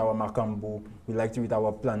like to eat our macambo. We like to eat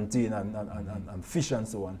our plantain and fish and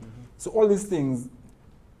so on. So all these things,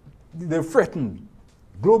 they're threatened.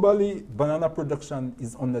 Globally, banana production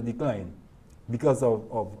is on the decline because of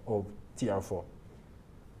TR4.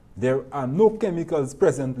 There are no chemicals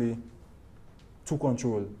presently to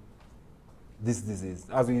control this disease.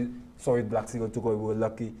 As we saw with black seal tobacco, we were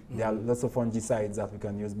lucky. There are lots of fungicides that we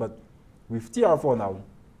can use. But with TR4 now,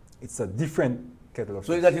 it's a different kettle of fish.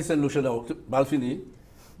 So is that his solution now, Balfini?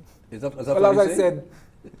 Is that well, as I said,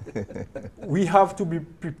 we have to be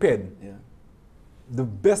prepared. Yeah. The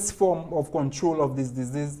best form of control of this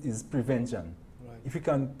disease is prevention. Right. If we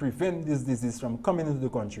can prevent this disease from coming into the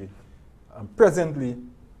country, presently,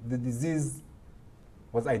 the disease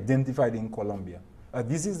was identified in Colombia. A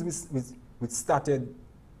disease which started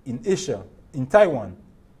in Asia, in Taiwan.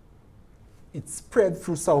 It spread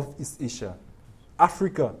through Southeast Asia,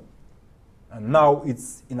 Africa, and now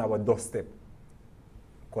it's in our doorstep,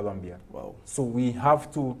 Colombia. Wow. So we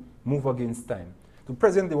have to move against time. So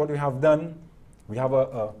presently what we have done, we have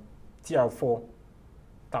a TR4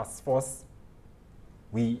 task force.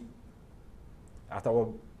 We, at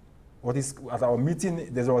our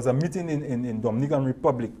meeting, there was a meeting in Dominican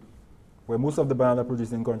Republic where most of the banana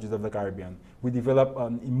producing countries of the Caribbean, we developed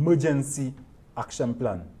an emergency action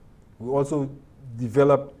plan. We also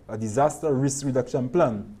developed a disaster risk reduction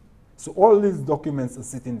plan. So all these documents are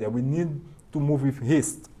sitting there. We need to move with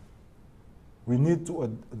haste. We need to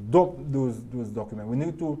adopt those documents. We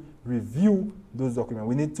need to review those documents.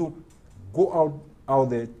 We need to go out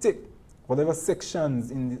there, take whatever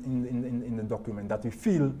sections in the document that we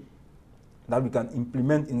feel that we can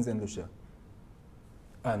implement in St. Lucia,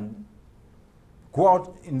 and go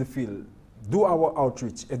out in the field, do our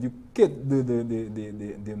outreach, educate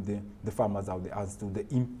the farmers out there as to the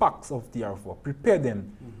impacts of TR4, prepare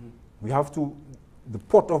them. We have to, the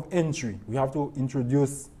port of entry, we have to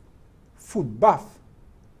introduce food bath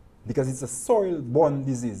because it's a soil-borne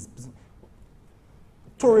disease.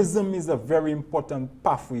 tourism is a very important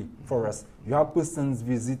pathway for us. You have persons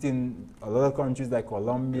visiting a lot of countries like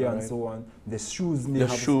Colombia and so on. The shoes may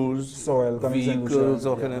have soil, vehicles,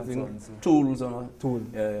 or kind of thing, tools, and all. Tool.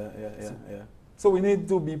 Yeah. So we need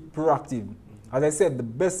to be proactive. As I said, the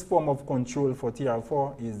best form of control for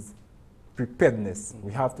TR4 is preparedness.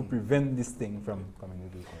 We have to prevent this thing from coming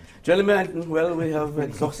into the country. Gentlemen, well, we have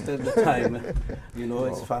exhausted the time. You know,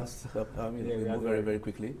 it's fast. We move very, very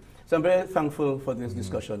quickly. So I'm very thankful for this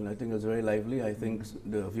discussion. I think it was very lively. I think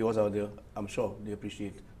the viewers out there, I'm sure they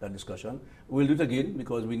appreciate that discussion. We'll do it again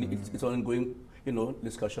because we need, it's an ongoing,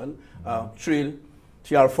 discussion. Trail,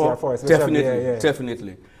 TR4,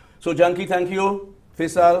 definitely. So, Janki, thank you.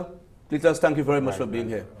 Faisal, Cletus, thank you very much for being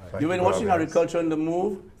here. You've been watching Agriculture on the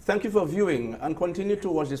Move. Thank you for viewing and continue to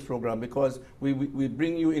watch this program because we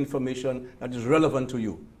bring you information that is relevant to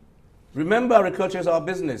you. Remember, agriculture is our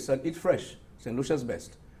business and eat fresh. St. Lucia's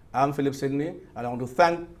best. I'm Philip Sidney, and I want to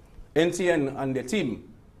thank NTN and their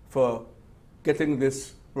team for getting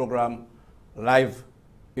this program live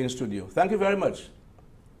in studio. Thank you very much.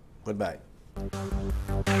 Goodbye.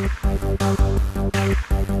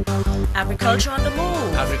 Agriculture on the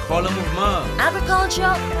Move. Agricole Mouvement. Agriculture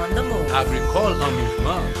on the Move. Agricole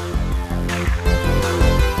Mouvement.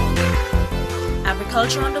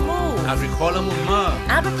 Agriculture on the Move. Agricole Mouvement.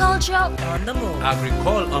 Agriculture on the Move.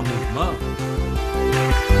 Agricole Mouvement.